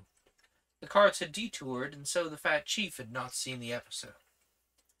resumed. The carts had detoured, and so the fat chief had not seen the episode.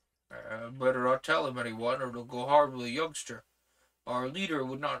 Better not tell him anyone, or it'll go hard with the youngster. Our leader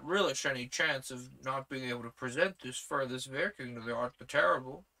would not relish any chance of not being able to present this furthest Viking to the Art the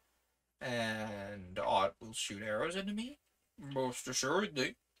Terrible. And Art will shoot arrows into me? Most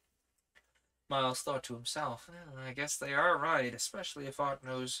assuredly. Miles thought to himself, I guess they are right, especially if Art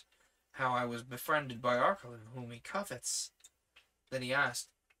knows how I was befriended by Arkle, whom he covets. Then he asked,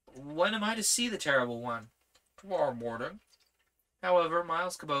 when am I to see the Terrible One? Tomorrow morning. However,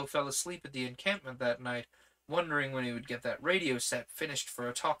 Miles Cabot fell asleep at the encampment that night, wondering when he would get that radio set finished for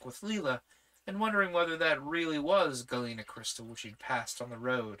a talk with Leela, and wondering whether that really was galena crystal which he'd passed on the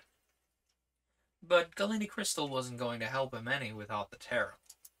road. But galena crystal wasn't going to help him any without the Terrible.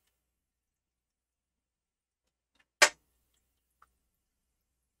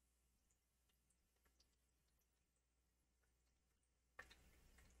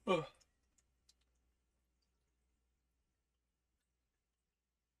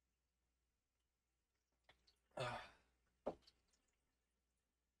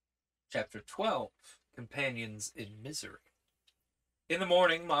 Chapter 12, Companions in Misery. In the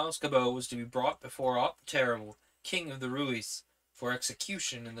morning, Miles Cabot was to be brought before Ot the Terrible, king of the Ruis, for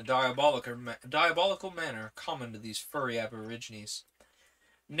execution in the diabolical manner common to these furry aborigines,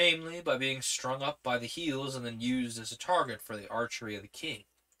 namely by being strung up by the heels and then used as a target for the archery of the king.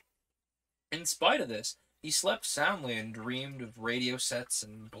 In spite of this, he slept soundly and dreamed of radio sets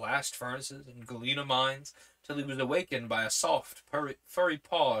and blast furnaces and galena mines till he was awakened by a soft, furry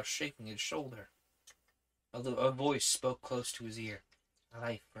paw shaking his shoulder. A voice spoke close to his ear. A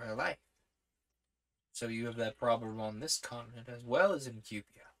life for a life. So you have that proverb on this continent as well as in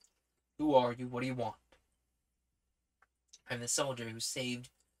Cupia. Who are you? What do you want? I'm the soldier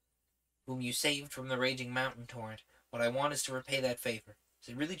whom you saved from the raging mountain torrent. What I want is to repay that favor. Is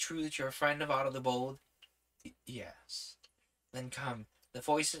it really true that you're a friend of Otto the Bold? Yes. Then come. The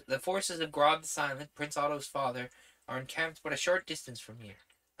forces of Grod the Silent, Prince Otto's father, are encamped but a short distance from here.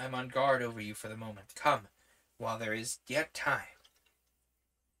 I am on guard over you for the moment. Come, while there is yet time.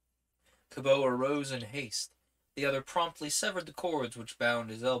 Cabot arose in haste. The other promptly severed the cords which bound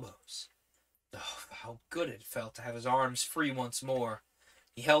his elbows. Oh, how good it felt to have his arms free once more.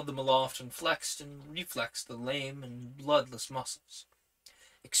 He held them aloft and flexed and reflexed the lame and bloodless muscles.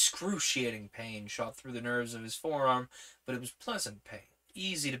 Excruciating pain shot through the nerves of his forearm, but it was pleasant pain,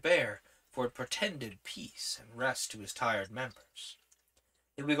 easy to bear, for it portended peace and rest to his tired members.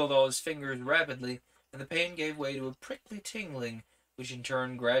 He wiggled all his fingers rapidly, and the pain gave way to a prickly tingling, which in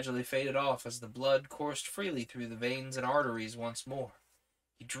turn gradually faded off as the blood coursed freely through the veins and arteries once more.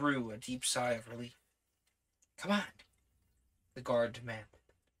 He drew a deep sigh of relief. Come on. the guard demanded.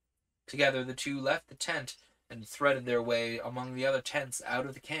 Together the two left the tent and threaded their way among the other tents out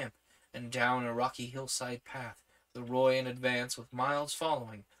of the camp and down a rocky hillside path, the Roy in advance with Miles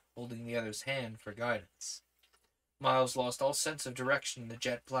following, holding the other's hand for guidance. Miles lost all sense of direction in the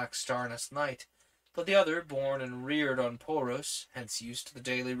jet-black starless night, but the other, born and reared on Poros, hence used to the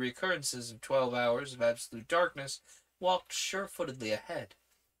daily recurrences of 12 hours of absolute darkness, walked sure-footedly ahead,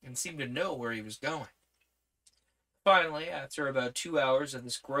 and seemed to know where he was going. Finally, after about 2 hours of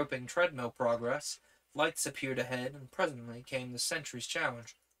this groping treadmill progress, lights appeared ahead, and presently came the sentry's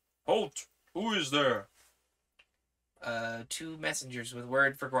challenge. Halt! Who is there? 2 messengers with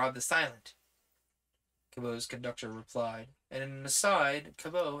word for Grodd the Silent, Cabot's conductor replied, and in an aside,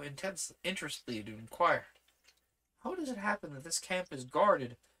 Cabot interestedly inquired, "How does it happen that this camp is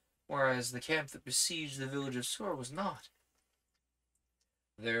guarded, whereas the camp that besieged the village of Sur was not?"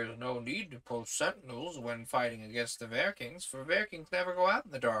 "There's no need to post sentinels when fighting against the Verkings, for Verkings never go out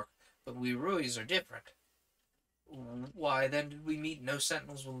in the dark, but we Ruys are different." "Why, then, did we meet no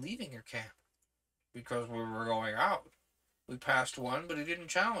sentinels when leaving your camp?" "Because we were going out. We passed one, but he didn't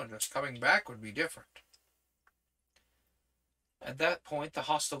challenge us. Coming back would be different." At that point, the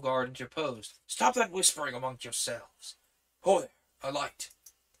hostile guard interposed. "Stop that whispering amongst yourselves. Ho there, a light."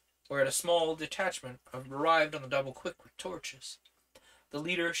 Whereat a small detachment arrived on the double quick with torches. The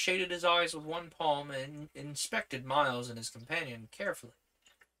leader shaded his eyes with one palm and inspected Miles and his companion carefully.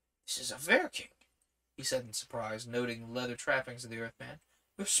 "This is a Verking," he said in surprise, noting the leather trappings of the Earthman.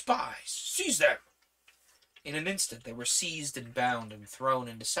 "You're spies! Seize them!" In an instant they were seized and bound and thrown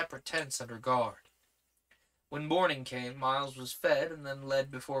into separate tents under guard. When morning came, Miles was fed and then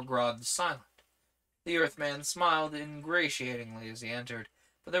led before Grodd the Silent. The Earthman smiled ingratiatingly as he entered,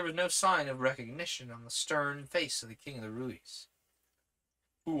 but there was no sign of recognition on the stern face of the King of the Ruys.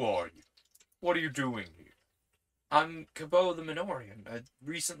 "Who are you? What are you doing here?" "I'm Cabot the Minorian, a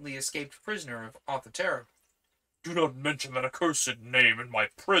recently escaped prisoner of Oth the Terrible." "Do not mention that accursed name in my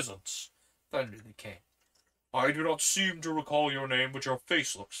presence," thundered the king. "I do not seem to recall your name, but your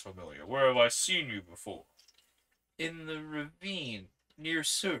face looks familiar. Where have I seen you before?" "In the ravine, near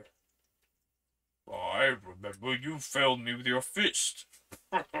Sur." "I remember you felled me with your fist.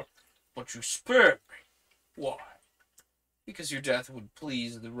 But you spared me. Why?" "Because your death would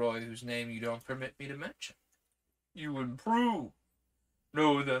please the Roy whose name you don't permit me to mention." "You improve.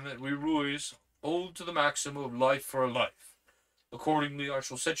 Know then that we Ruys hold to the maxim of life for a life. Accordingly, I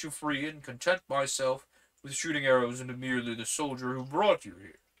shall set you free and content myself with shooting arrows into merely the soldier who brought you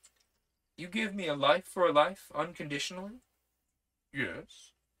here." "You give me a life for a life, unconditionally?"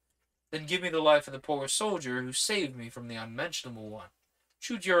 "Yes." "Then give me the life of the poor soldier who saved me from the unmentionable one.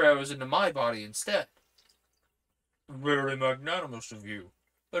 Shoot your arrows into my body instead." "Very magnanimous of you.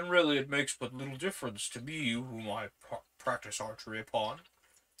 Then really it makes but little difference to me whom I practice archery upon.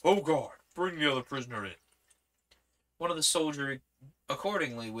 Oh, guard, bring the other prisoner in." One of the soldiers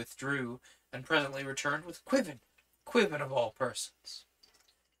accordingly withdrew, and presently returned with Quiven of all persons.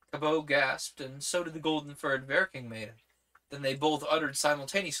 Cabot gasped, and so did the golden-furred Verking maiden. Then they both uttered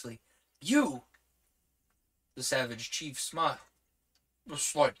simultaneously, "You!" The savage chief smiled. "A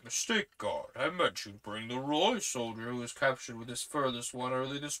slight mistake, guard. I meant you'd bring the Roy soldier who was captured with this furthest one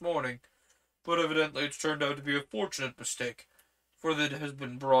early this morning. But evidently it's turned out to be a fortunate mistake, for it has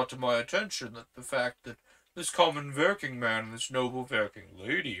been brought to my attention that the fact that this common Verking man and this noble Verking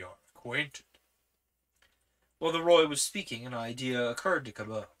lady are acquainted." While the Roy was speaking, an idea occurred to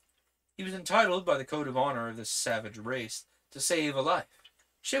Cabot. He was entitled by the code of honor of this savage race to save a life.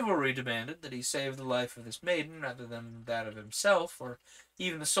 Chivalry demanded that he save the life of this maiden rather than that of himself, or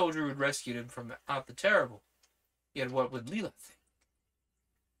even the soldier who had rescued him from Oth the Terrible. Yet what would Leela think?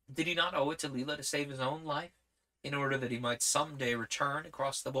 Did he not owe it to Leela to save his own life, in order that he might some day return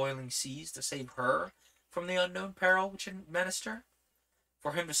across the boiling seas to save her from the unknown peril which had menaced her?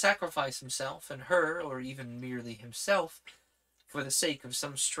 For him to sacrifice himself and her, or even merely himself, for the sake of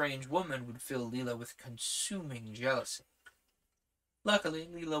some strange woman would fill Leela with consuming jealousy. Luckily,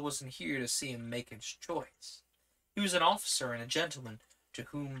 Leela wasn't here to see him make his choice. He was an officer and a gentleman to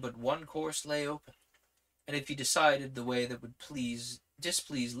whom but one course lay open, and if he decided the way that would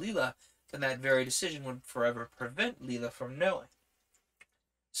displease Leela, then that very decision would forever prevent Leela from knowing.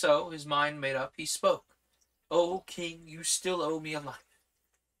 So, his mind made up, he spoke. "O king, you still owe me a life.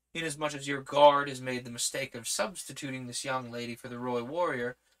 Inasmuch as your guard has made the mistake of substituting this young lady for the Roy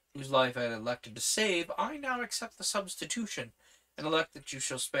warrior, whose life I had elected to save, I now accept the substitution, and elect that you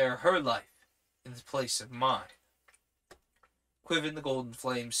shall spare her life in the place of mine." Quiven the Golden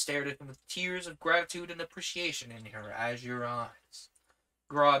Flame stared at him with tears of gratitude and appreciation in her azure eyes.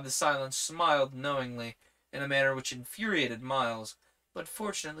 Grodd the Silent smiled knowingly, in a manner which infuriated Miles, but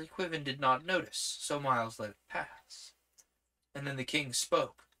fortunately Quiven did not notice, so Miles let it pass. And then the king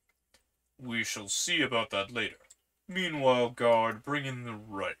spoke. We shall see about that later. Meanwhile, guard, bring in the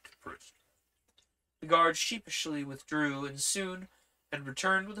right prisoner. The guard sheepishly withdrew, and soon had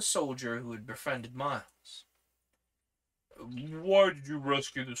returned with a soldier who had befriended Miles. Why did you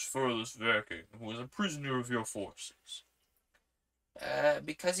rescue this furthest Viking, who was a prisoner of your forces?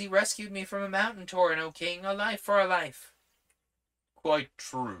 Because he rescued me from a mountain torrent, O king, a life for a life. Quite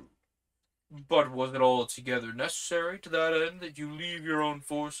true. But was it altogether necessary to that end that you leave your own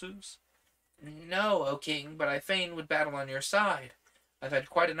forces? No, O king, but I fain would battle on your side. I've had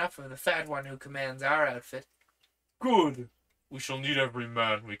quite enough of the fat one who commands our outfit. Good. We shall need every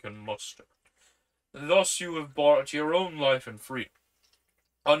man we can muster. Thus you have bought your own life and freedom.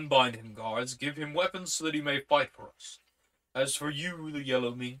 Unbind him, guards. Give him weapons so that he may fight for us. As for you, the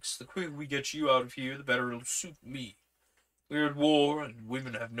yellow minx, the quicker we get you out of here, the better it'll suit me. We're at war, and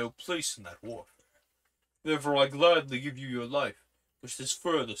women have no place in that warfare. Therefore I gladly give you your life, which this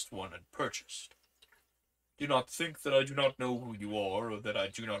furthest one had purchased. Do not think that I do not know who you are, or that I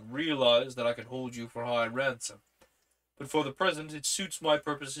do not realize that I can hold you for high ransom. But for the present it suits my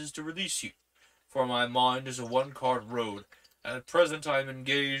purposes to release you, for my mind is a one-cart road, and at present I am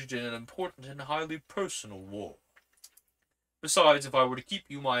engaged in an important and highly personal war. Besides, if I were to keep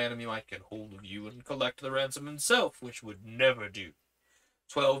you, my enemy might get hold of you and collect the ransom himself, which would never do.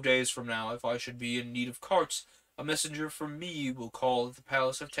 12 days from now, if I should be in need of carts, a messenger from me will call at the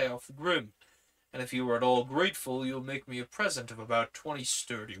palace of Teof the Grim, and if you are at all grateful, you'll make me a present of about 20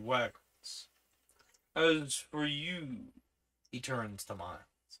 sturdy wagons. As for you, he turns to Miles,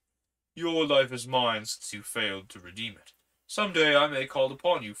 your life is mine since you failed to redeem it. Some day I may call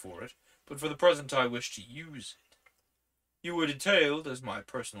upon you for it, but for the present I wish to use it. You were detailed, as my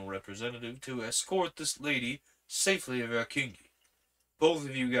personal representative, to escort this lady safely to Verkingi. Both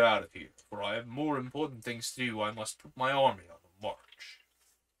of you get out of here, for I have more important things to do. I must put my army on the march.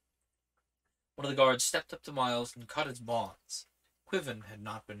 One of the guards stepped up to Miles and cut his bonds. Quiven had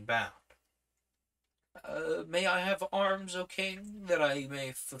not been bound. May I have arms, O king, that I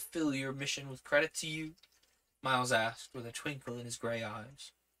may fulfill your mission with credit to you? Miles asked, with a twinkle in his gray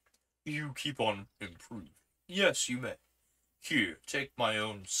eyes. You keep on improving. Yes, you may. Here, take my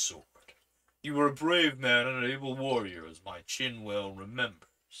own sword. You are a brave man and an able warrior, as my chin well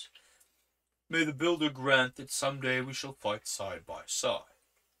remembers. May the builder grant that some day we shall fight side by side.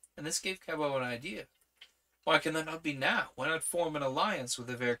 And this gave Cabot an idea. Why can that not be now? Why not form an alliance with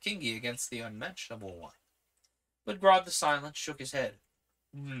the Verkingi against the unmentionable one? But Grodd the Silent shook his head.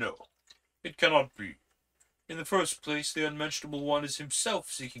 No, it cannot be. In the first place, the unmentionable one is himself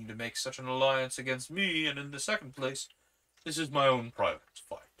seeking to make such an alliance against me, and in the second place, this is my own private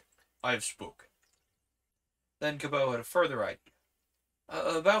fight. I have spoken. Then Cabot had a further idea.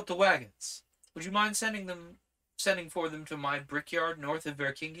 About the wagons. Would you mind sending for them to my brickyard north of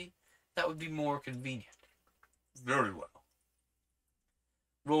Verkingi? That would be more convenient. Very well.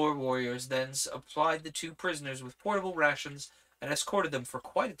 Roar warriors then applied the two prisoners with portable rations and escorted them for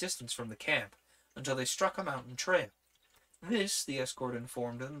quite a distance from the camp until they struck a mountain trail. This, the escort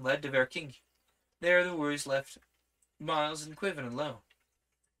informed them, led to Verkingi. There the warriors left Miles and Quiven alone.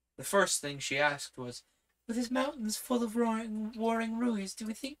 The first thing she asked was, "With his mountains full of warring Ruis, do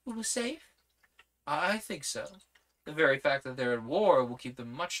we think we will safe?" "I think so. The very fact that they're at war will keep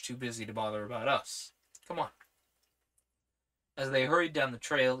them much too busy to bother about us. Come on." As they hurried down the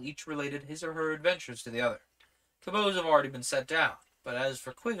trail, each related his or her adventures to the other. Cabot's have already been set down, but as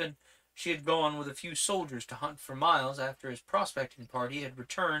for Quiven, she had gone with a few soldiers to hunt for Miles after his prospecting party had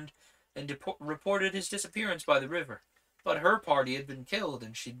returned and reported his disappearance by the river. But her party had been killed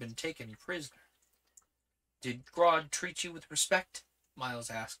and she'd been taken prisoner. "Did Grodd treat you with respect?" Miles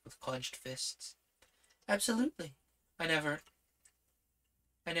asked with clenched fists. "Absolutely. I never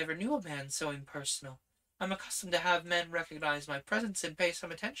knew a man so impersonal. I'm accustomed to have men recognize my presence and pay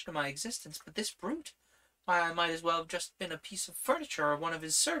some attention to my existence, but this brute, why, I might as well have just been a piece of furniture or one of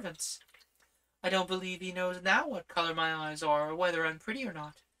his servants. I don't believe he knows now what color my eyes are or whether I'm pretty or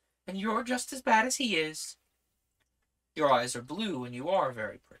not. And you're just as bad as he is." "Your eyes are blue and you are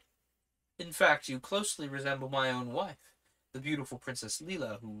very pretty. In fact, you closely resemble my own wife, the beautiful Princess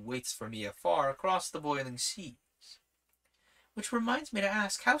Leela, who waits for me afar across the boiling seas." "Which reminds me to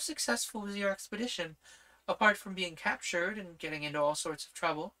ask, how successful was your expedition, apart from being captured and getting into all sorts of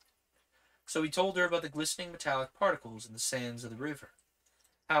trouble?" So he told her about the glistening metallic particles in the sands of the river,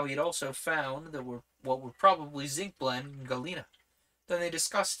 how he had also found what were probably zinc blende in Galena. Then they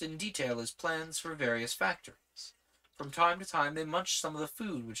discussed in detail his plans for various factories. From time to time they munched some of the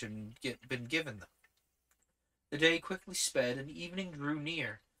food which had been given them. The day quickly sped, and evening drew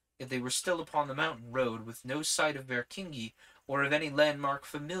near, yet they were still upon the mountain road, with no sight of Verkingi or of any landmark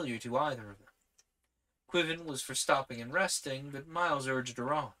familiar to either of them. Quiven was for stopping and resting, but Miles urged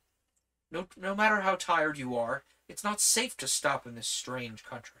her on. No matter how tired you are, it's not safe to stop in this strange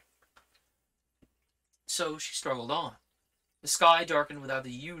country. So she struggled on. The sky darkened without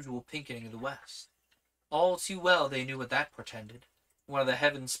the usual pinkening of the west. All too well they knew what that portended, one of the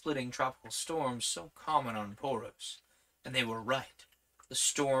heaven-splitting tropical storms so common on Poros. And they were right. The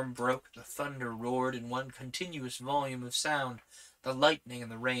storm broke, the thunder roared in one continuous volume of sound, the lightning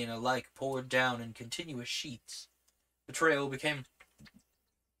and the rain alike poured down in continuous sheets. The trail became...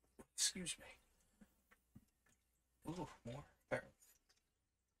 Excuse me. Ooh, more.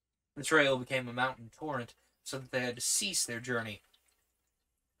 The trail became a mountain torrent, so that they had to cease their journey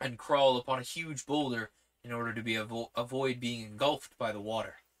and crawl upon a huge boulder in order to avoid being engulfed by the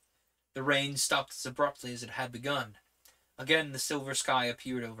water. The rain stopped as abruptly as it had begun. Again the silver sky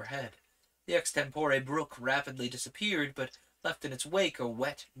appeared overhead. The extempore brook rapidly disappeared, but left in its wake a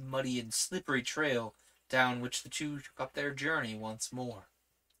wet, muddy, and slippery trail down which the two took up their journey once more.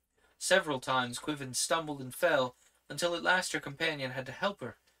 Several times Quiven stumbled and fell, until at last her companion had to help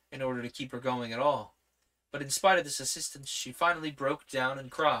her in order to keep her going at all. But in spite of this assistance, she finally broke down and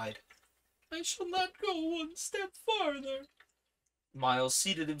cried, "I shall not go one step farther." Miles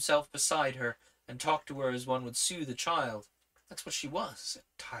seated himself beside her and talked to her as one would soothe a child. That's what she was, a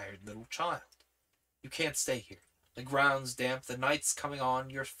tired little child. "You can't stay here. The ground's damp, the night's coming on,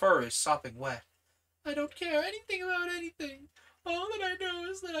 your fur is sopping wet." "I don't care anything about anything. All that I know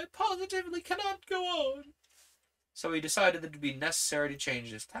is that I positively cannot go on." So he decided that it would be necessary to change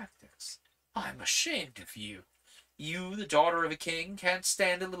his tactics. "I'm ashamed of you. You, the daughter of a king, can't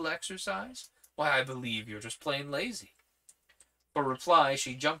stand a little exercise? Why, I believe you're just plain lazy." For reply,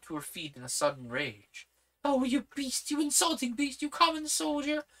 she jumped to her feet in a sudden rage. "Oh, you beast, you insulting beast, you common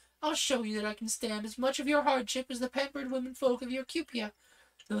soldier! I'll show you that I can stand as much of your hardship as the pampered womenfolk of your cupia.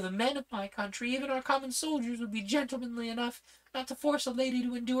 Though the men of my country, even our common soldiers, would be gentlemanly enough not to force a lady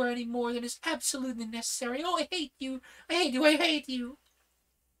to endure any more than is absolutely necessary. Oh, I hate you! I hate you! I hate you!"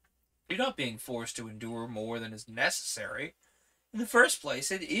 "You're not being forced to endure more than is necessary. In the first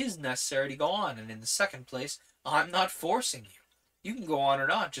place, it is necessary to go on, and in the second place, I'm not forcing you. You can go on or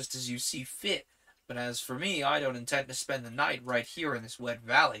not, just as you see fit, but as for me, I don't intend to spend the night right here in this wet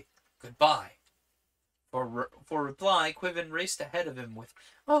valley. Goodbye." For reply, Quiven raced ahead of him with,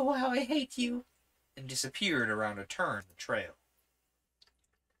 "Oh, how I hate you," and disappeared around a turn in the trail.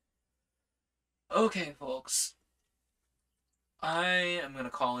 Okay, folks. I am going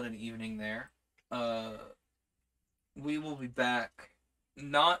to call it an evening there. We will be back,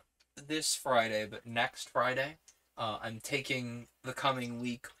 not this Friday, but next Friday. I'm taking the coming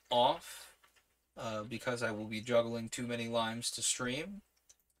week off because I will be juggling too many limes to stream.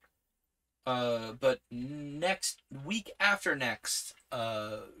 But next week after next,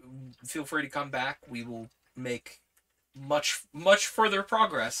 feel free to come back. We will make much further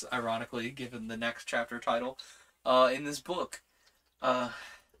progress, ironically, given the next chapter title, in this book.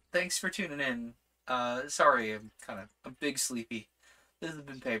 Thanks for tuning in. Sorry, I'm a big sleepy. This has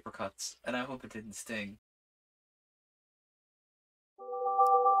been Paper Cuts, and I hope it didn't sting.